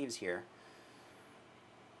cutting leaves here.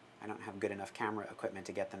 I don't have good enough camera equipment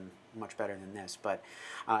to get them much better than this, but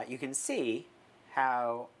you can see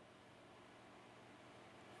how,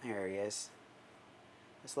 there he is.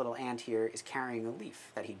 This little ant here is carrying a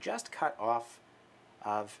leaf that he just cut off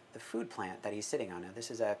of the food plant that he's sitting on. Now,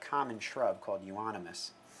 this is a common shrub called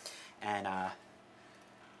euonymus, and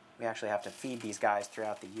we actually have to feed these guys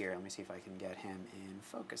throughout the year. Let me see if I can get him in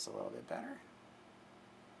focus a little bit better.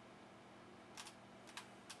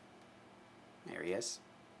 There he is.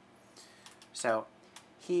 So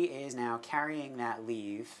he is now carrying that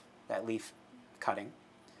leaf cutting,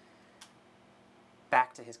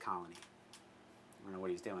 back to his colony. I don't know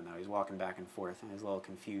what he's doing, though. He's walking back and forth. He's a little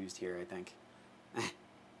confused here, I think.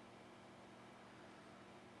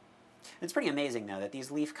 It's pretty amazing, though, that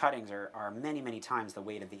these leaf cuttings are many, many times the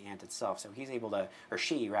weight of the ant itself. So he's able to, or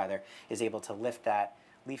she rather, is able to lift that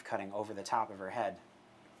leaf cutting over the top of her head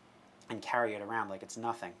and carry it around like it's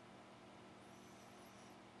nothing.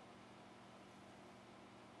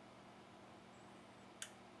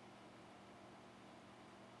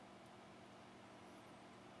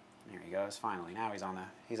 There he goes. Finally, now she's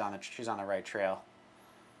on the right trail.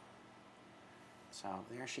 So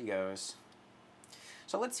there she goes.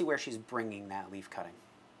 So let's see where she's bringing that leaf cutting.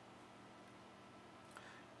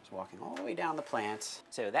 She's walking all the way down the plant.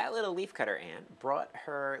 So that little leaf cutter ant brought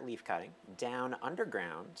her leaf cutting down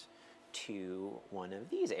underground to one of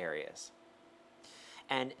these areas.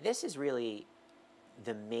 And this is really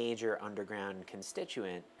the major underground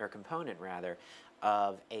constituent, or component rather,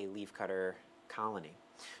 of a leaf cutter colony.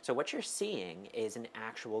 So what you're seeing is an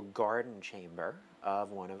actual garden chamber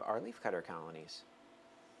of one of our leafcutter colonies.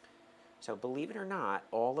 So believe it or not,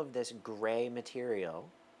 all of this gray material,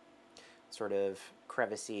 sort of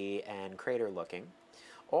crevicey and crater looking,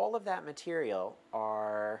 all of that material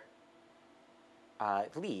are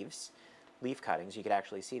leaves, leaf cuttings. You could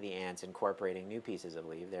actually see the ants incorporating new pieces of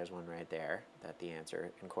leaf. There's one right there that the ants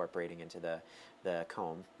are incorporating into the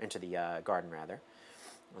comb, into the garden rather.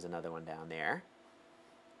 There's another one down there.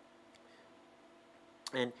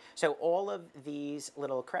 And so all of these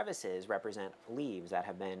little crevices represent leaves that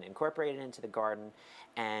have been incorporated into the garden,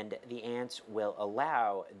 and the ants will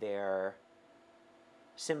allow their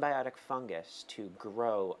symbiotic fungus to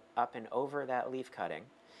grow up and over that leaf cutting,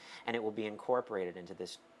 and it will be incorporated into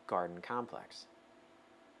this garden complex.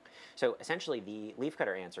 So essentially the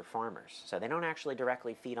leafcutter ants are farmers. So they don't actually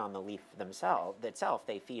directly feed on the leaf itself.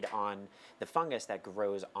 They feed on the fungus that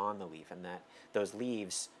grows on the leaf, and that those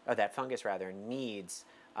leaves, or that fungus rather, needs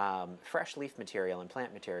fresh leaf material and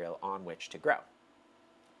plant material on which to grow.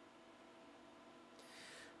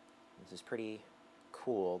 This is pretty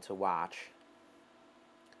cool to watch.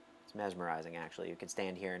 It's mesmerizing, actually. You can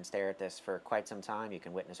stand here and stare at this for quite some time. You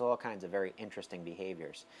can witness all kinds of very interesting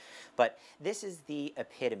behaviors. But this is the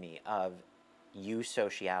epitome of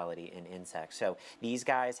eusociality in insects. So these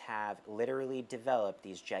guys have literally developed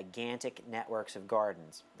these gigantic networks of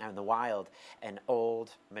gardens. Now in the wild, an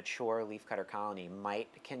old, mature leafcutter colony might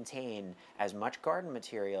contain as much garden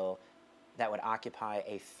material that would occupy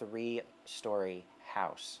a 3-story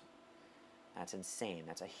house. That's insane.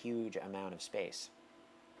 That's a huge amount of space.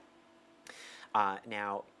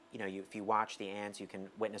 Now, if you watch the ants, you can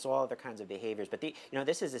witness all other kinds of behaviors. But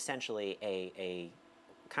this is essentially a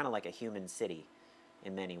kind of like a human city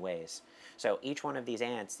in many ways. So each one of these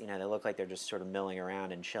ants, they look like they're just sort of milling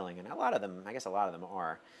around and chilling. And I guess a lot of them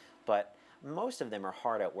are. But most of them are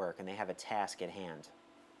hard at work, and they have a task at hand.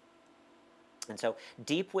 And so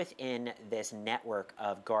deep within this network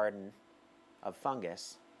of garden of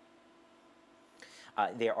fungus,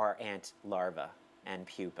 there are ant larvae and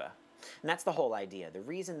pupa. And that's the whole idea. The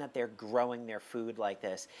reason that they're growing their food like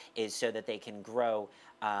this is so that they can grow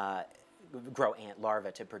ant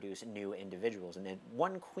larvae to produce new individuals. And then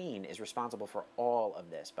one queen is responsible for all of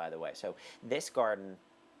this, by the way. So this garden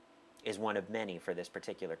is one of many for this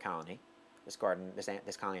particular colony. This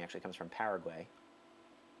colony actually comes from Paraguay,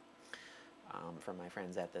 from my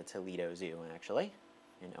friends at the Toledo Zoo, actually,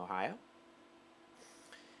 in Ohio.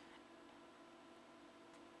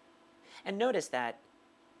 And notice that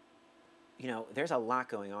there's a lot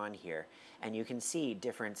going on here, and you can see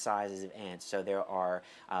different sizes of ants. So there are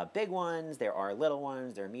big ones, there are little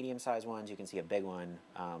ones, there are medium-sized ones. You can see a big one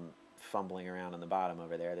fumbling around on the bottom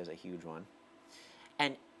over there. There's a huge one.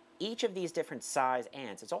 And each of these different size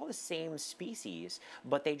ants, it's all the same species,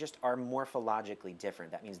 but they just are morphologically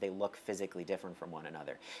different. That means they look physically different from one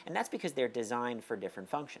another. And that's because they're designed for different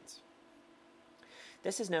functions.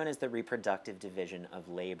 This is known as the reproductive division of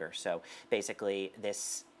labor. So basically,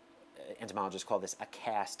 entomologists call this a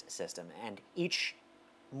caste system, and each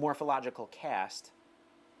morphological caste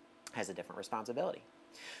has a different responsibility.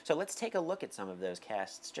 So let's take a look at some of those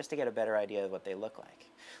castes just to get a better idea of what they look like.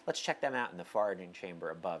 Let's check them out in the foraging chamber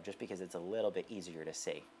above, just because it's a little bit easier to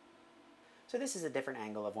see. So this is a different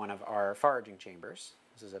angle of one of our foraging chambers.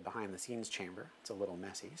 This is a behind-the-scenes chamber. It's a little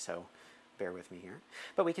messy, so bear with me here.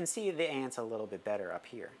 But we can see the ants a little bit better up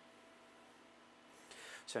here.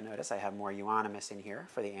 So notice I have more euonymus in here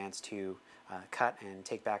for the ants to cut and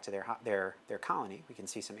take back to their colony. We can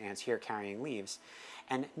see some ants here carrying leaves.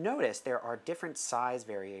 And notice there are different size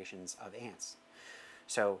variations of ants.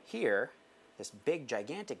 So here, this big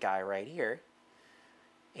gigantic guy right here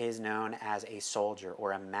is known as a soldier,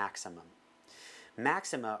 or a maximum.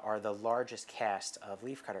 Maxima are the largest caste of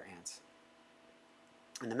leafcutter ants.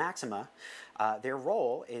 And the maxima, their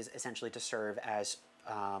role is essentially to serve as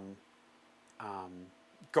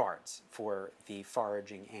guards for the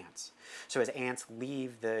foraging ants. So as ants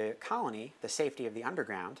leave the colony, the safety of the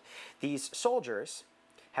underground, these soldiers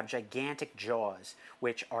have gigantic jaws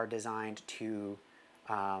which are designed to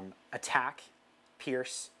attack,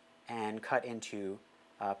 pierce, and cut into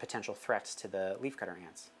potential threats to the leafcutter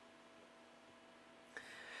ants.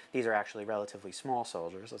 These are actually relatively small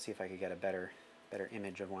soldiers. Let's see if I could get a better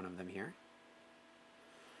image of one of them here.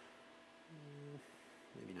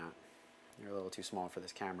 Maybe not. They're a little too small for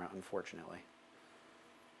this camera, unfortunately.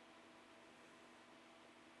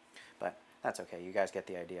 But that's okay. You guys get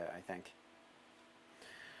the idea, I think.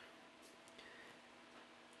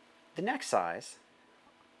 The next size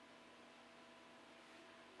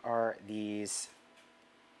are these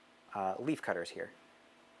leafcutters here.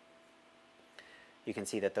 You can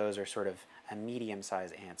see that those are sort of a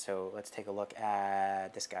medium-sized ant. So let's take a look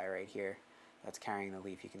at this guy right here that's carrying the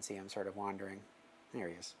leaf. You can see him sort of wandering. There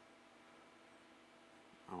he is.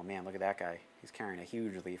 Oh man, look at that guy. He's carrying a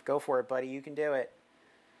huge leaf. Go for it, buddy. You can do it.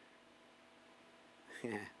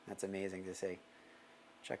 Yeah, that's amazing to see.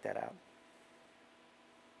 Check that out.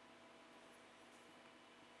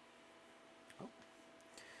 Oh.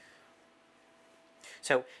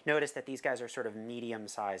 So notice that these guys are sort of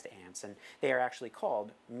medium-sized ants, and they are actually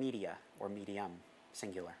called media, or medium,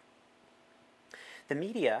 singular. The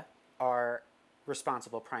media are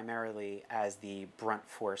responsible primarily as the brunt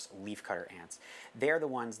force leafcutter ants. They're the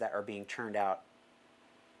ones that are being turned out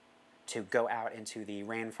to go out into the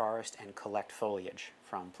rainforest and collect foliage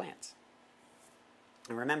from plants.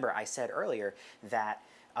 And remember, I said earlier that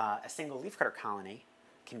a single leafcutter colony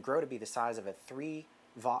can grow to be the size of a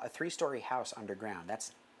three-story house underground.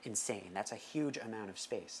 That's insane. That's a huge amount of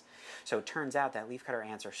space. So it turns out that leafcutter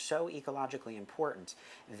ants are so ecologically important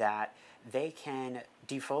that they can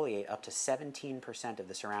defoliate up to 17% of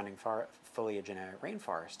the surrounding foliage in a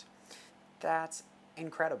rainforest. That's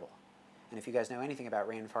incredible. And if you guys know anything about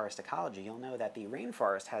rainforest ecology, you'll know that the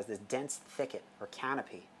rainforest has this dense thicket or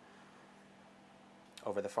canopy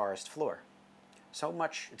over the forest floor. So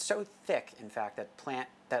much, it's so thick, in fact,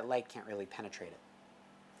 that light can't really penetrate it.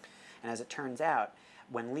 And as it turns out,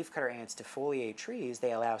 when leafcutter ants defoliate trees,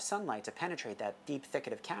 they allow sunlight to penetrate that deep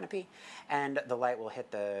thicket of canopy, and the light will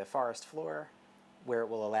hit the forest floor, where it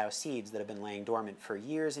will allow seeds that have been laying dormant for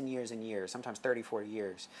years and years and years, sometimes 30, 40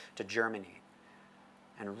 years, to germinate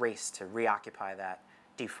and race to reoccupy that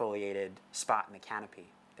defoliated spot in the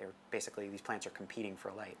canopy. Basically, these plants are competing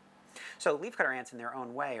for light. So leafcutter ants in their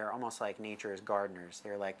own way are almost like nature's gardeners.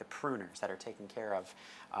 They're like the pruners that are taking care of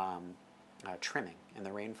trimming in the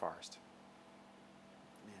rainforest.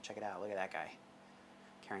 Man, check it out. Look at that guy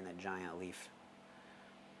carrying that giant leaf.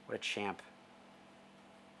 What a champ.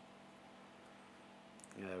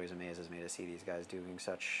 You know, it always amazes me to see these guys doing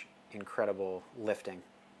such incredible lifting.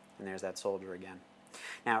 And there's that soldier again.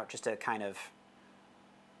 Now, just to kind of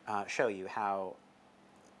show you how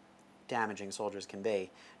damaging soldiers can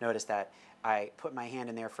be, notice that I put my hand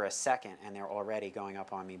in there for a second and they're already going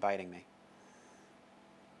up on me, biting me.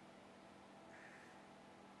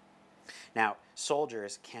 Now,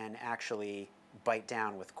 soldiers can actually bite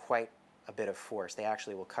down with quite a bit of force. They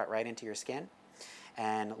actually will cut right into your skin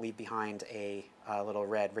and leave behind a little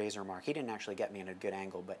red razor mark. He didn't actually get me in a good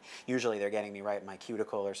angle, but usually they're getting me right in my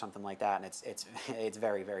cuticle or something like that, and it's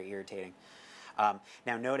very, very irritating.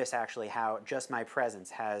 Now notice actually how just my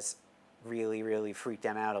presence has really, really freaked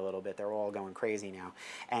them out a little bit. They're all going crazy now.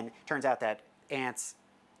 And it turns out that ants,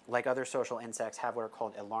 like other social insects, have what are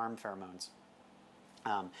called alarm pheromones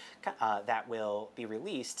that will be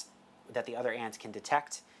released that the other ants can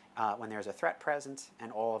detect when there's a threat present,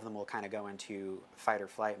 and all of them will kind of go into fight or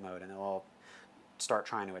flight mode, and they'll all start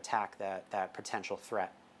trying to attack that potential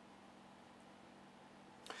threat.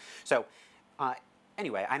 So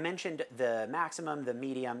anyway, I mentioned the maximum, the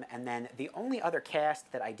medium, and then the only other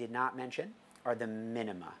caste that I did not mention are the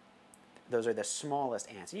minima. Those are the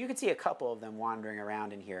smallest ants. And you can see a couple of them wandering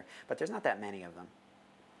around in here, but there's not that many of them.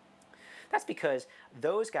 That's because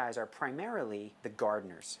those guys are primarily the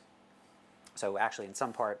gardeners. So actually, in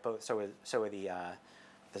some part, so are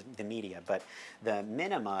the media, but the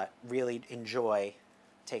minima really enjoy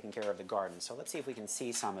taking care of the garden. So let's see if we can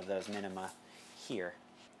see some of those minima here.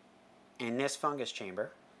 In this fungus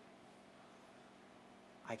chamber,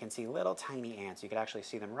 I can see little tiny ants. You can actually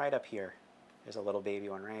see them right up here. There's a little baby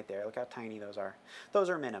one right there. Look how tiny those are. Those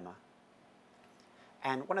are minima.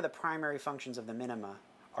 And one of the primary functions of the minima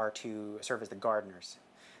are to serve as the gardeners.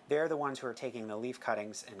 They're the ones who are taking the leaf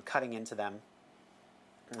cuttings and cutting into them,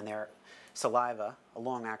 and their saliva,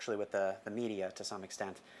 along actually with the media to some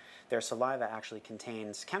extent, their saliva actually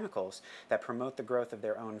contains chemicals that promote the growth of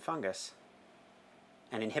their own fungus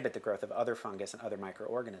and inhibit the growth of other fungus and other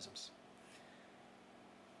microorganisms.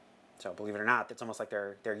 So believe it or not, it's almost like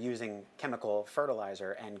they're using chemical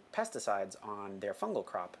fertilizer and pesticides on their fungal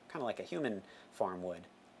crop, kind of like a human farm would,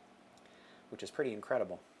 which is pretty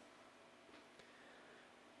incredible.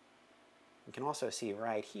 You can also see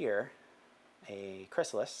right here a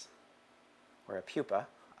chrysalis, or a pupa,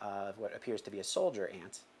 of what appears to be a soldier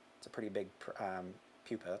ant. It's a pretty big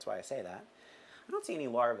pupa, that's why I say that. I don't see any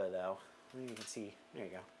larvae though. Maybe you can see, there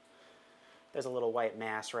you go. There's a little white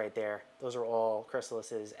mass right there. Those are all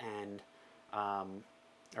chrysalises and,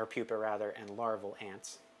 or pupa rather, and larval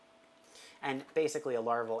ants. And basically a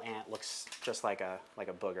larval ant looks just like a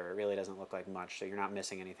booger. It really doesn't look like much, so you're not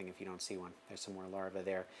missing anything if you don't see one. There's some more larvae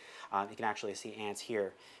there. You can actually see ants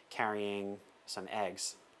here carrying some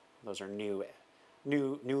eggs. Those are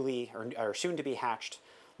newly or soon to be hatched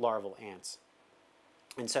larval ants.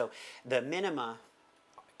 And so the minima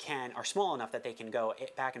are small enough that they can go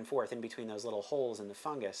back and forth in between those little holes in the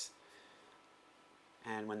fungus.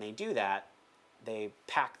 And when they do that, they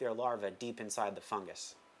pack their larvae deep inside the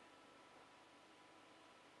fungus.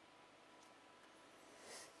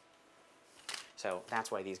 So that's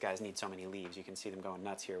why these guys need so many leaves. You can see them going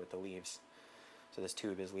nuts here with the leaves. So this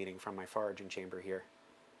tube is leading from my foraging chamber here.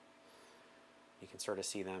 You can sort of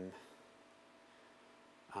see them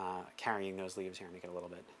carrying those leaves here. Make it a little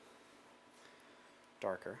bit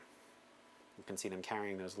darker. You can see them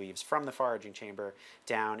carrying those leaves from the foraging chamber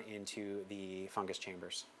down into the fungus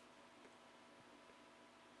chambers.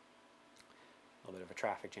 A little bit of a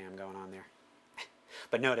traffic jam going on there.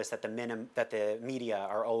 But notice that the media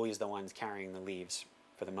are always the ones carrying the leaves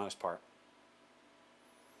for the most part.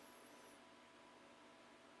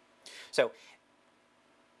 So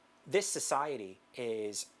this society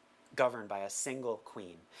is governed by a single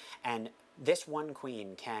queen, and this one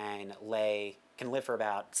queen can live for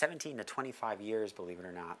about 17 to 25 years, believe it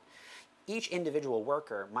or not. Each individual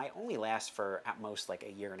worker might only last for at most like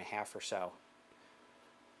a year and a half or so,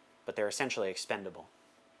 but they're essentially expendable.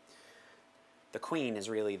 The queen is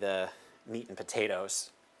really the meat and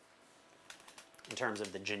potatoes in terms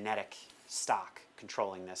of the genetic stock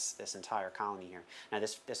controlling this entire colony here. Now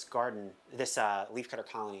this leafcutter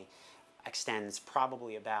colony extends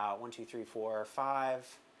probably about 1, 2, 3, 4,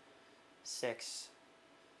 5, 6,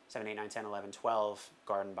 7, 8, 9, 10, 11, 12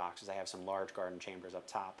 garden boxes. I have some large garden chambers up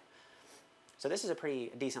top. So this is a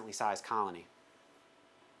pretty decently sized colony.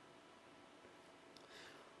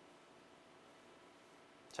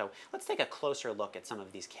 So let's take a closer look at some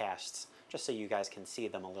of these casts, just so you guys can see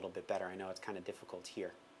them a little bit better. I know it's kind of difficult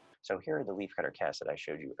here. So here are the leafcutter casts that I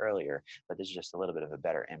showed you earlier, but this is just a little bit of a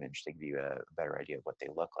better image to give you a better idea of what they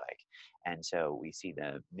look like. And so we see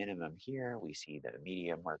the minimum here, we see the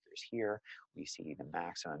medium workers here, we see the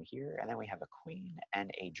maximum here, and then we have a queen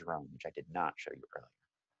and a drone, which I did not show you earlier.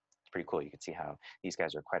 It's pretty cool. You can see how these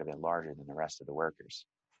guys are quite a bit larger than the rest of the workers.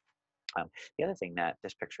 The other thing that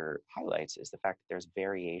this picture highlights is the fact that there's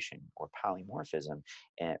variation or polymorphism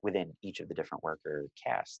within each of the different worker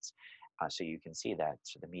castes. So you can see that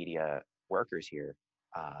the media workers here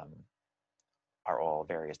are all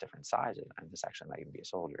various different sizes. And this actually might even be a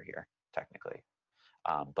soldier here, technically.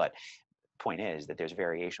 But point is that there's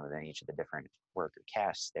variation within each of the different worker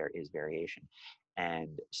castes. There is variation.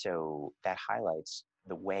 And so that highlights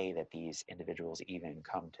the way that these individuals even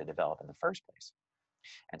come to develop in the first place.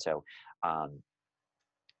 And so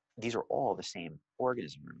these are all the same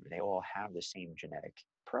organism. Remember, they all have the same genetic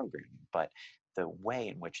programming, but the way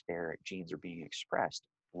in which their genes are being expressed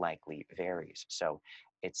likely varies. So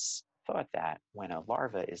it's thought that when a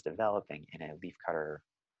larva is developing in a leafcutter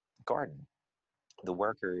garden, the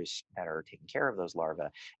workers that are taking care of those larvae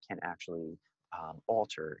can actually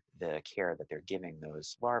alter the care that they're giving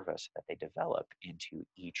those larvae so that they develop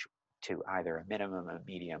to either a minimum, a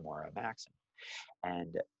medium, or a maximum.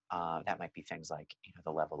 And that might be things like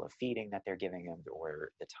the level of feeding that they're giving them,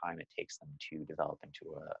 or the time it takes them to develop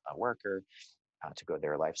into a worker, to go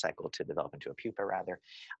their life cycle to develop into a pupa rather.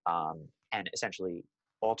 And essentially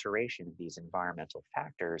alteration of these environmental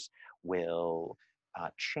factors will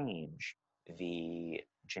change the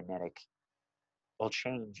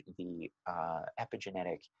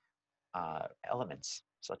epigenetic elements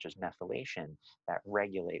such as methylation that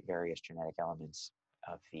regulate various genetic elements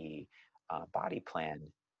of the body plan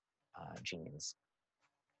genes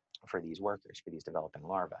for these workers, for these developing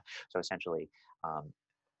larvae. So essentially,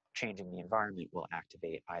 changing the environment will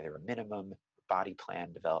activate either a minimum body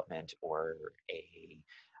plan development, or a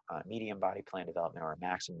medium body plan development, or a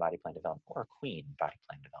maximum body plan development, or a queen body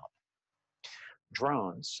plan development.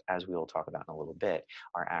 Drones, as we will talk about in a little bit,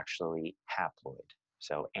 are actually haploid.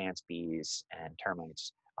 So ants, bees, and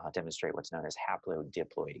termites demonstrate what's known as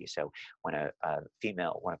haplodiploidy. So when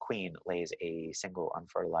when a queen lays a single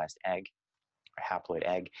unfertilized egg, a haploid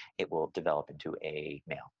egg, it will develop into a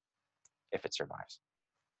male if it survives.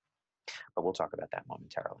 But we'll talk about that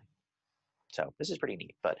momentarily. So this is pretty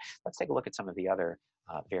neat, but let's take a look at some of the other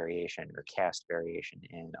variation or caste variation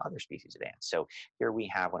in other species of ants. So here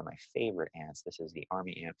we have one of my favorite ants. This is the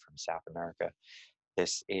army ant from South America.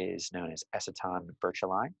 This is known as Eciton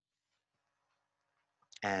burchellii.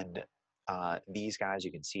 And these guys,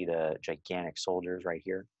 you can see the gigantic soldiers right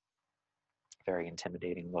here. Very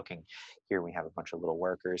intimidating looking. Here we have a bunch of little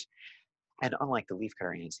workers. And unlike the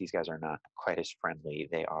leafcutter ants, these guys are not quite as friendly.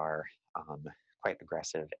 They are quite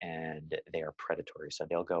aggressive and they are predatory. So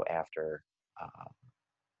they'll go after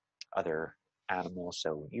other animals,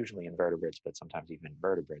 so usually invertebrates, but sometimes even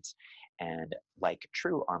vertebrates. And like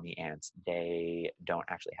true army ants, they don't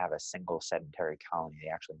actually have a single sedentary colony. They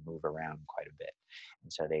actually move around quite a bit.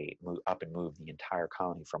 And so they move up and move the entire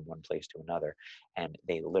colony from one place to another. And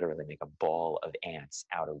they literally make a ball of ants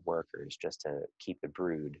out of workers just to keep the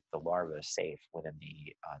brood, the larvae, safe within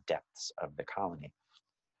the depths of the colony.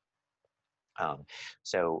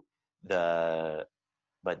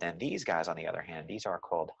 But then these guys, on the other hand, these are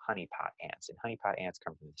called honeypot ants. And honeypot ants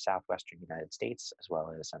come from the southwestern United States as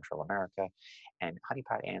well as Central America. And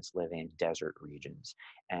honeypot ants live in desert regions.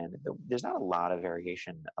 And there's not a lot of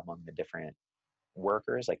variation among the different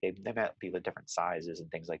workers. Like they might be with different sizes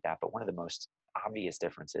and things like that. But one of the most obvious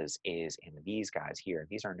differences is in these guys here.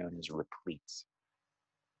 These are known as repletes.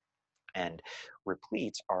 And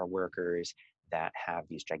repletes are workers that have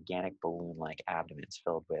these gigantic balloon-like abdomens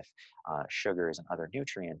filled with sugars and other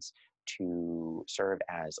nutrients to serve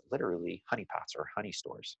as literally honeypots or honey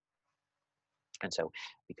stores. And so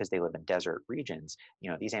because they live in desert regions,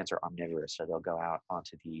 these ants are omnivorous. So they'll go out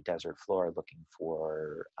onto the desert floor looking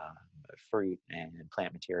for fruit and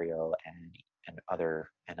plant material and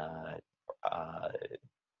other dead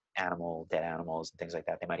animals and things like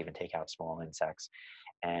that. They might even take out small insects.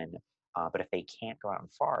 But if they can't go out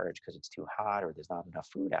and forage because it's too hot or there's not enough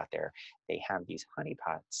food out there, they have these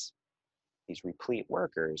honeypots, these replete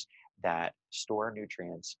workers that store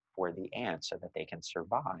nutrients for the ants so that they can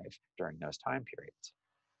survive during those time periods.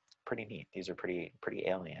 Pretty neat. These are pretty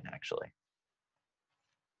alien, actually.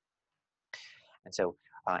 And so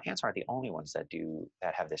ants aren't the only ones that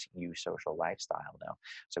have this eusocial lifestyle, though.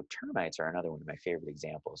 So termites are another one of my favorite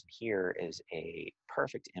examples. And here is a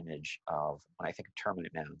perfect image of when I think of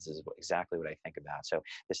termite mounds. This is exactly what I think about. So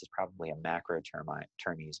this is probably a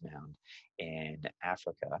Termes mound in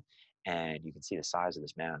Africa, and you can see the size of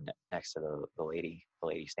this mound next to the lady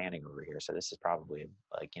standing over here. So this is probably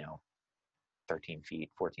 13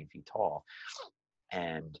 feet, 14 feet tall,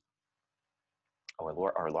 and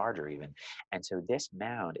or larger even. And so this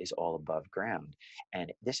mound is all above ground.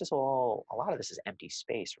 And a lot of this is empty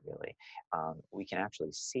space, really. We can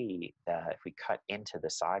actually see that if we cut into the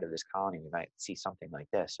side of this colony, we might see something like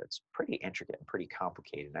this. So it's pretty intricate and pretty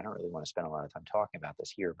complicated. I don't really want to spend a lot of time talking about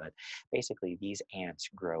this here, but basically these ants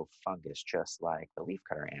grow fungus just like the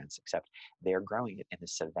leafcutter ants, except they're growing it in the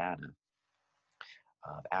savanna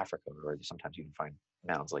of Africa, where sometimes you can find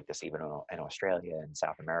mounds like this even in Australia and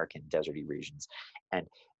South American deserty regions. And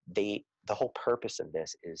the whole purpose of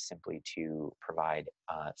this is simply to provide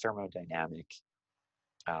thermodynamic,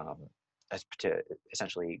 to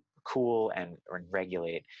essentially cool and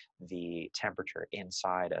regulate the temperature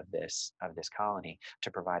inside of this colony to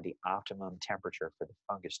provide the optimum temperature for the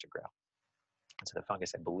fungus to grow. And so the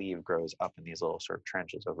fungus, I believe, grows up in these little sort of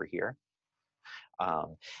trenches over here.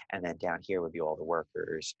 And then down here would be all the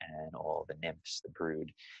workers and all the nymphs, the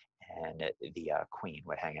brood, and the queen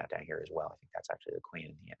would hang out down here as well. I think that's actually the queen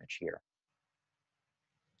in the image here.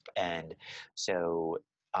 And so,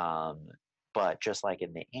 but just like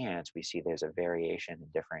in the ants, we see there's a variation in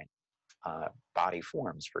different body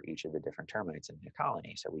forms for each of the different termites in the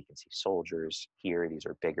colony. So we can see soldiers here. These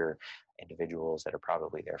are bigger individuals that are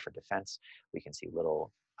probably there for defense. We can see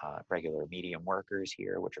little regular medium workers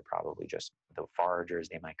here, which are probably just the foragers.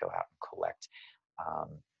 They might go out and collect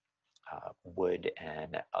wood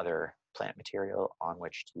and other plant material on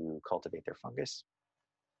which to cultivate their fungus.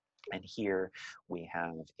 And here we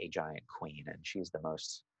have a giant queen, and she's the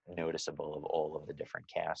most noticeable of all of the different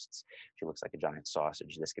castes. She looks like a giant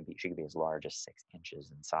sausage. She could be as large as 6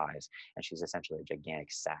 inches in size, and she's essentially a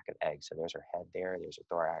gigantic sack of eggs. So there's her head there, there's her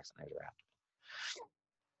thorax, and there's her abdomen.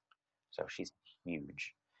 So she's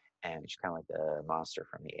huge, and she's kind of like the monster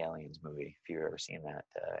from the Aliens movie, if you've ever seen that,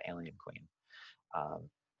 Alien Queen.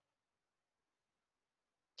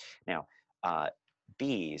 Now,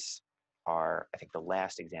 bees are, I think, the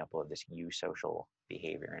last example of this eusocial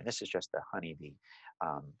behavior. And this is just the honeybee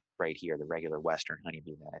right here, the regular Western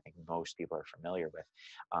honeybee that I think most people are familiar with.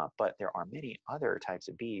 But there are many other types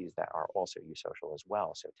of bees that are also eusocial as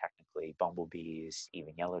well. So technically, bumblebees,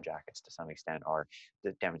 even yellow jackets to some extent, are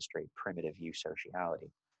that demonstrate primitive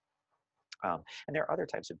eusociality. And there are other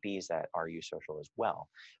types of bees that are eusocial as well,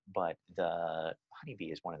 but the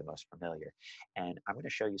honeybee is one of the most familiar. And I'm going to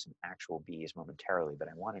show you some actual bees momentarily, but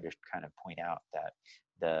I wanted to kind of point out that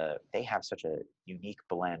they have such a unique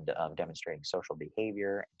blend of demonstrating social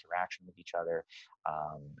behavior, interaction with each other.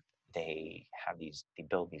 They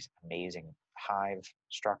build these amazing hive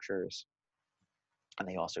structures, and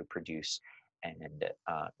they also produce and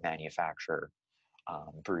manufacture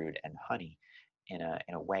brood and honey in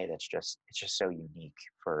a way that's just so unique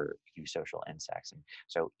for eusocial insects. And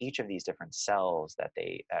so each of these different cells that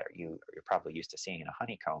you're probably used to seeing in a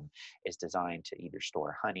honeycomb is designed to either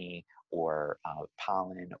store honey or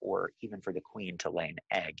pollen, or even for the queen to lay an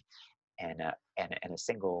egg. And a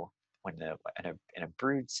single in a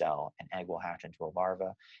brood cell, an egg will hatch into a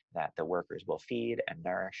larva that the workers will feed and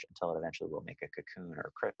nourish until it eventually will make a cocoon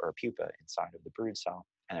or a pupa inside of the brood cell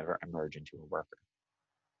and emerge into a worker.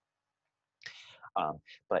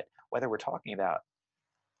 But whether we're talking about,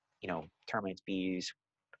 termites, bees,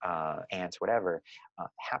 ants, whatever,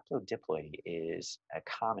 haplodiploidy is a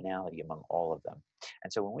commonality among all of them.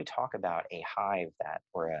 And so when we talk about a hive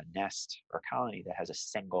or a nest or colony that has a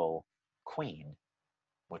single queen,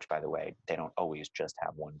 which, by the way, they don't always just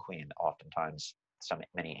have one queen. Oftentimes,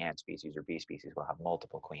 many ant species or bee species will have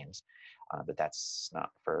multiple queens, but that's not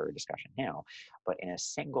for discussion now. But in a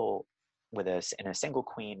single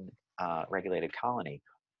queen regulated colony,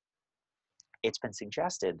 it's been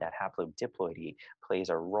suggested that haplodiploidy plays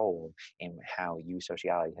a role in how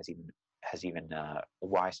eusociality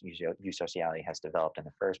why eusociality has developed in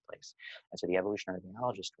the first place. And so the evolutionary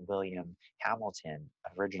biologist William Hamilton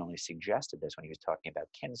originally suggested this when he was talking about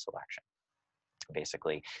kin selection.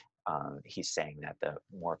 Basically, he's saying that the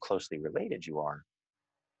more closely related you are,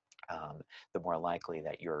 the more likely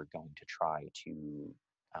that you're going to try to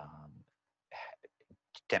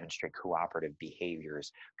demonstrate cooperative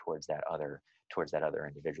behaviors towards that other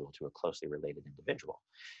individual, to a closely related individual.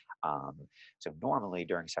 So normally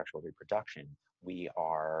during sexual reproduction, we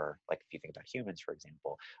are, like, if you think about humans, for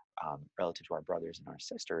example, relative to our brothers and our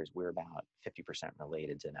sisters, we're about 50%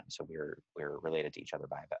 related to them. So we're related to each other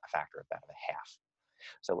by a factor of about a half.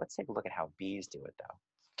 So let's take a look at how bees do it,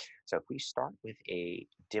 though. So if we start with a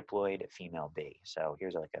diploid female bee, so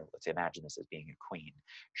here's let's imagine this as being a queen.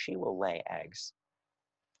 She will lay eggs.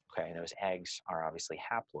 Okay, and those eggs are obviously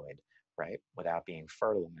haploid, right? Without being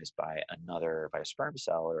fertilized by a sperm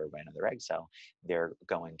cell or by another egg cell, they're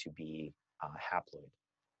going to be haploid.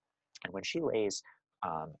 And when she lays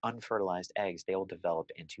unfertilized eggs, they will develop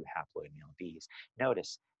into haploid male bees.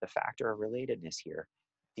 Notice the factor of relatedness here.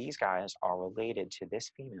 These guys are related to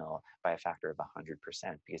this female by a factor of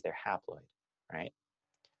 100% because they're haploid, right?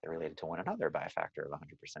 They're related to one another by a factor of 100%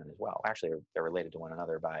 as well. Actually, they're related to one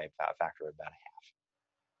another by a factor of about a half.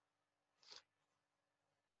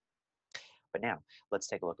 But now let's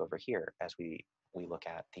take a look over here as we look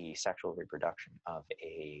at the sexual reproduction of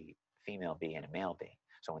a female bee and a male bee.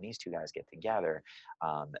 So when these two guys get together,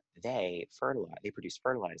 they produce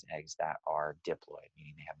fertilized eggs that are diploid,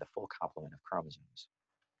 meaning they have the full complement of chromosomes.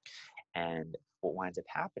 And what winds up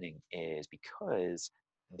happening is, because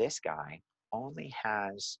this guy only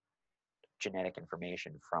has genetic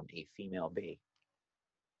information from a female bee,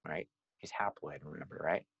 right? He's haploid, remember,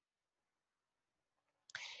 right?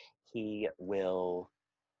 He will,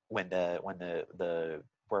 when the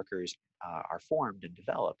workers are formed and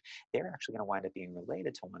develop, they're actually going to wind up being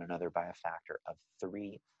related to one another by a factor of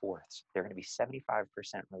 3/4. They're going to be 75%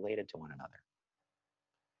 related to one another.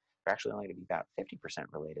 They're actually only going to be about 50%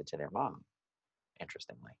 related to their mom,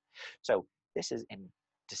 interestingly. So this is in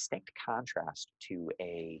distinct contrast to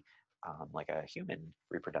like a human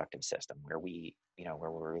reproductive system where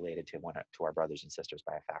where we're related to our brothers and sisters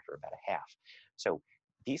by a factor of about a half. So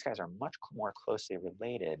these guys are much more closely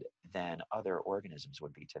related than other organisms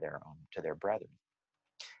would be to their brethren.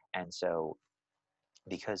 And so,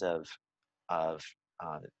 because of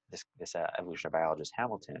this evolutionary biologist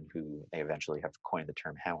Hamilton, who they eventually have coined the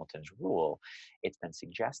term Hamilton's rule, it's been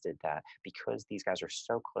suggested that because these guys are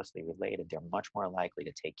so closely related, they're much more likely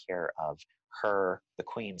to take care of the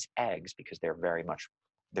queen's eggs, because they're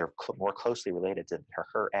more closely related to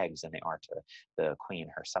her eggs than they are to the queen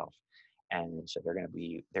herself. And so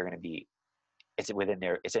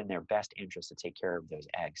it's in their best interest to take care of those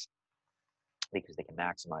eggs, because they can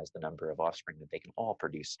maximize the number of offspring that they can all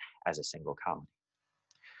produce as a single colony.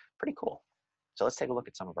 Pretty cool. So let's take a look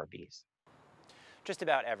at some of our bees. just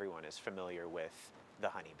about everyone is familiar with the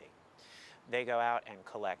honeybee. They go out and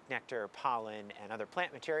collect nectar, pollen, and other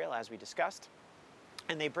plant material, as we discussed,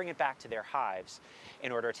 and they bring it back to their hives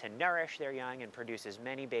in order to nourish their young and produce as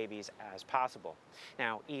many babies as possible.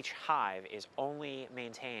 Now, each hive is only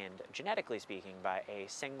maintained, genetically speaking, by a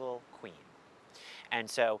single queen. And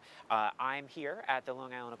so I'm here at the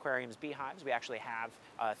Long Island Aquarium's beehives. We actually have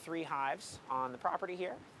 3 hives on the property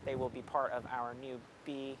here. They will be part of our new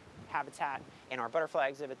bee habitat in our butterfly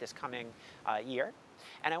exhibit this coming year.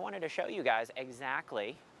 And I wanted to show you guys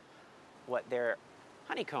exactly what their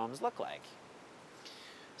honeycombs look like.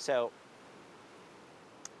 So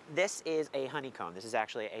this is a honeycomb. This is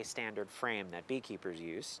actually a standard frame that beekeepers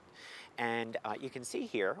use. And you can see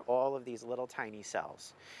here all of these little tiny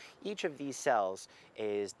cells. Each of these cells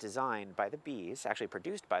is designed by the bees, actually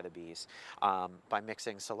produced by the bees, by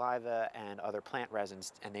mixing saliva and other plant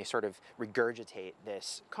resins, and they sort of regurgitate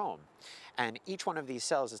this comb. And each one of these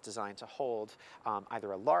cells is designed to hold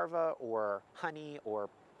either a larva or honey or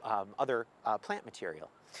other plant material.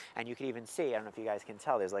 And you can even see, I don't know if you guys can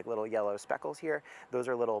tell, there's like little yellow speckles here. Those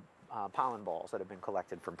are little pollen balls that have been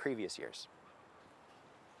collected from previous years.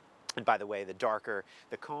 And by the way, the darker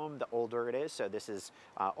the comb, the older it is. So this is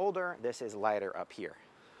older, this is lighter up here.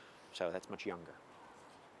 So that's much younger.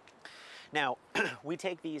 Now, we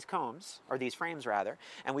take these combs, or these frames rather,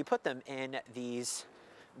 and we put them in these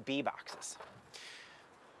bee boxes.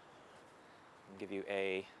 I'll give you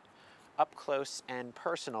a up close and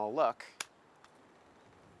personal look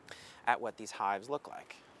at what these hives look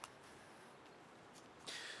like.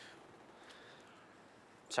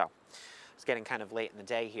 So it's getting kind of late in the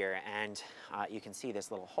day here, and you can see these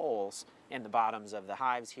little holes in the bottoms of the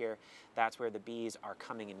hives here. That's where the bees are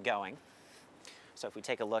coming and going. So if we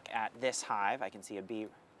take a look at this hive, I can see a bee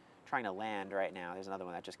trying to land right now. There's another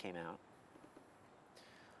one that just came out.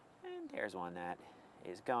 And there's one that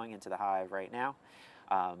is going into the hive right now.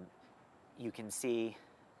 You can see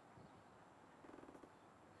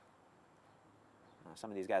some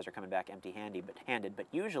of these guys are coming back empty-handed, but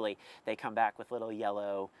usually they come back with little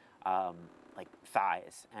yellow like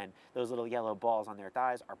thighs, and those little yellow balls on their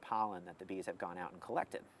thighs are pollen that the bees have gone out and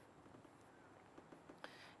collected.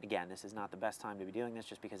 Again, this is not the best time to be doing this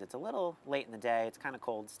just because it's a little late in the day. It's kind of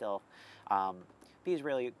cold still. Bees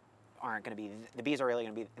really aren't going to be, the bees are really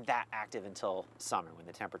going to be that active until summer when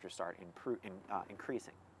the temperatures start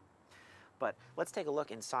increasing. But let's take a look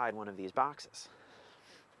inside one of these boxes.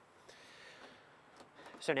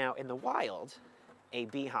 So now in the wild, a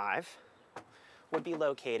beehive would be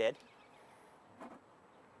located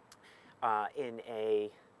in a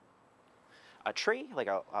tree, like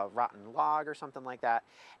a rotten log or something like that,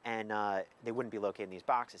 and they wouldn't be located in these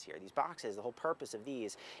boxes here. These boxes, the whole purpose of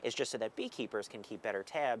these is just so that beekeepers can keep better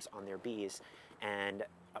tabs on their bees and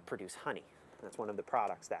produce honey. That's one of the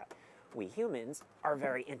products that we humans are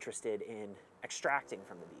very interested in extracting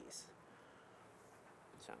from the bees.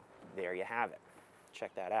 So there you have it.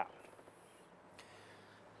 Check that out.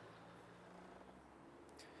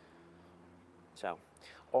 So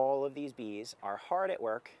all of these bees are hard at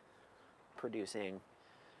work producing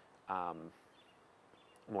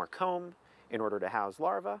more comb in order to house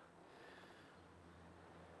larvae.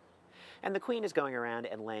 And the queen is going around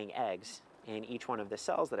and laying eggs in each one of the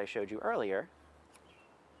cells that I showed you earlier.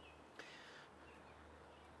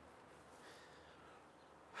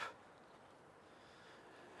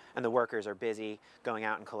 And the workers are busy going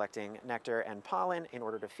out and collecting nectar and pollen in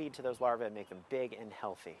order to feed to those larvae and make them big and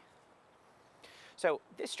healthy. So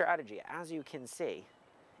this strategy, as you can see,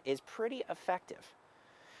 is pretty effective.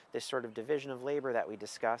 This sort of division of labor that we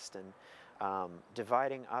discussed and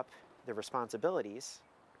dividing up the responsibilities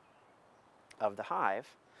of the hive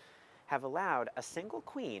have allowed a single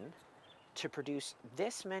queen to produce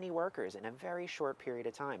this many workers in a very short period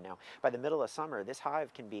of time. Now, by the middle of summer, this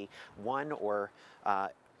hive can be one or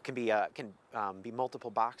can be multiple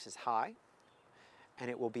boxes high, and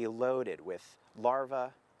it will be loaded with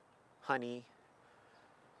larvae, honey,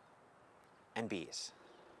 and bees.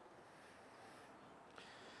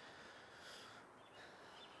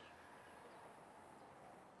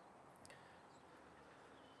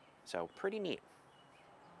 So pretty neat.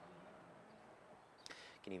 You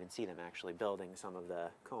can even see them actually building some of the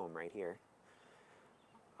comb right here.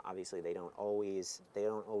 Obviously, they don't always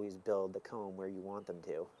build the comb where you want them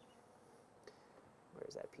to.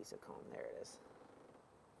 Where's that piece of comb? There it is.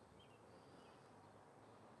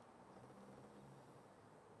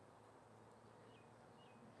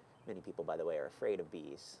 Many people, by the way, are afraid of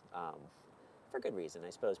bees for good reason. I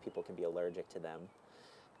suppose people can be allergic to them.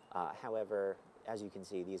 However, as you can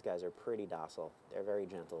see, these guys are pretty docile. They're very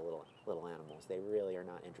gentle little animals. They really are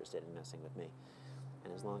not interested in messing with me.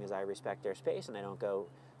 And as long as I respect their space and I don't go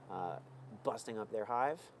busting up their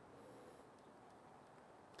hive,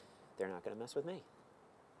 they're not going to mess with me.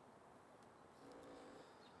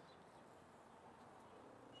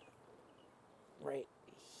 Right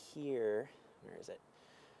here, where is it?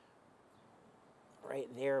 Right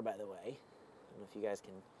there, by the way. I don't know if you guys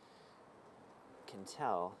can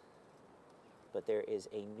tell, but there is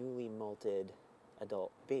a newly molted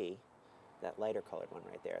adult bee, that lighter colored one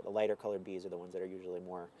right there. The lighter colored bees are the ones that are usually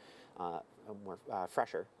more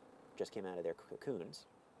fresher, just came out of their cocoons.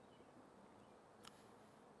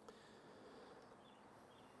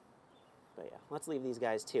 But yeah, let's leave these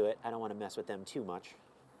guys to it. I don't want to mess with them too much.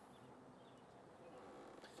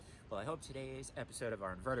 Well, I hope today's episode of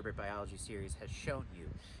our Invertebrate Biology series has shown you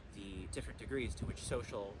the different degrees to which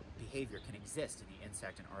social behavior can exist in the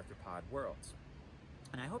insect and arthropod worlds.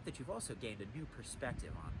 And I hope that you've also gained a new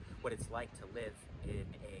perspective on what it's like to live in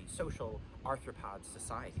a social arthropod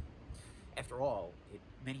society. After all,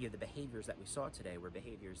 many of the behaviors that we saw today were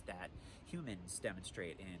behaviors that humans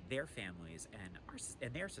demonstrate in their families and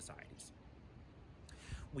their societies.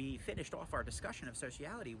 We finished off our discussion of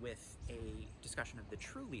sociality with a discussion of the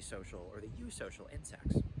truly social or the eusocial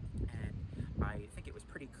insects. And I think it was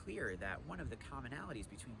pretty clear that one of the commonalities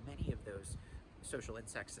between many of those social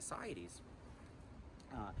insect societies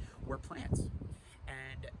were plants.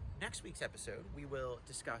 And next week's episode, we will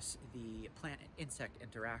discuss the plant-insect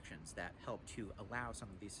interactions that help to allow some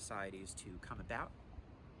of these societies to come about,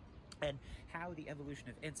 and how the evolution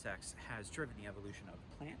of insects has driven the evolution of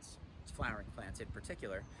plants, flowering plants in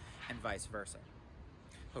particular, and vice versa.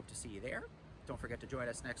 Hope to see you there. Don't forget to join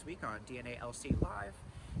us next week on DNALC Live,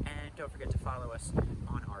 and don't forget to follow us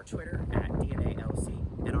on our Twitter at DNALC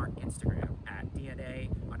and our Instagram at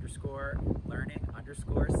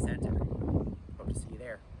DNA_learning_center.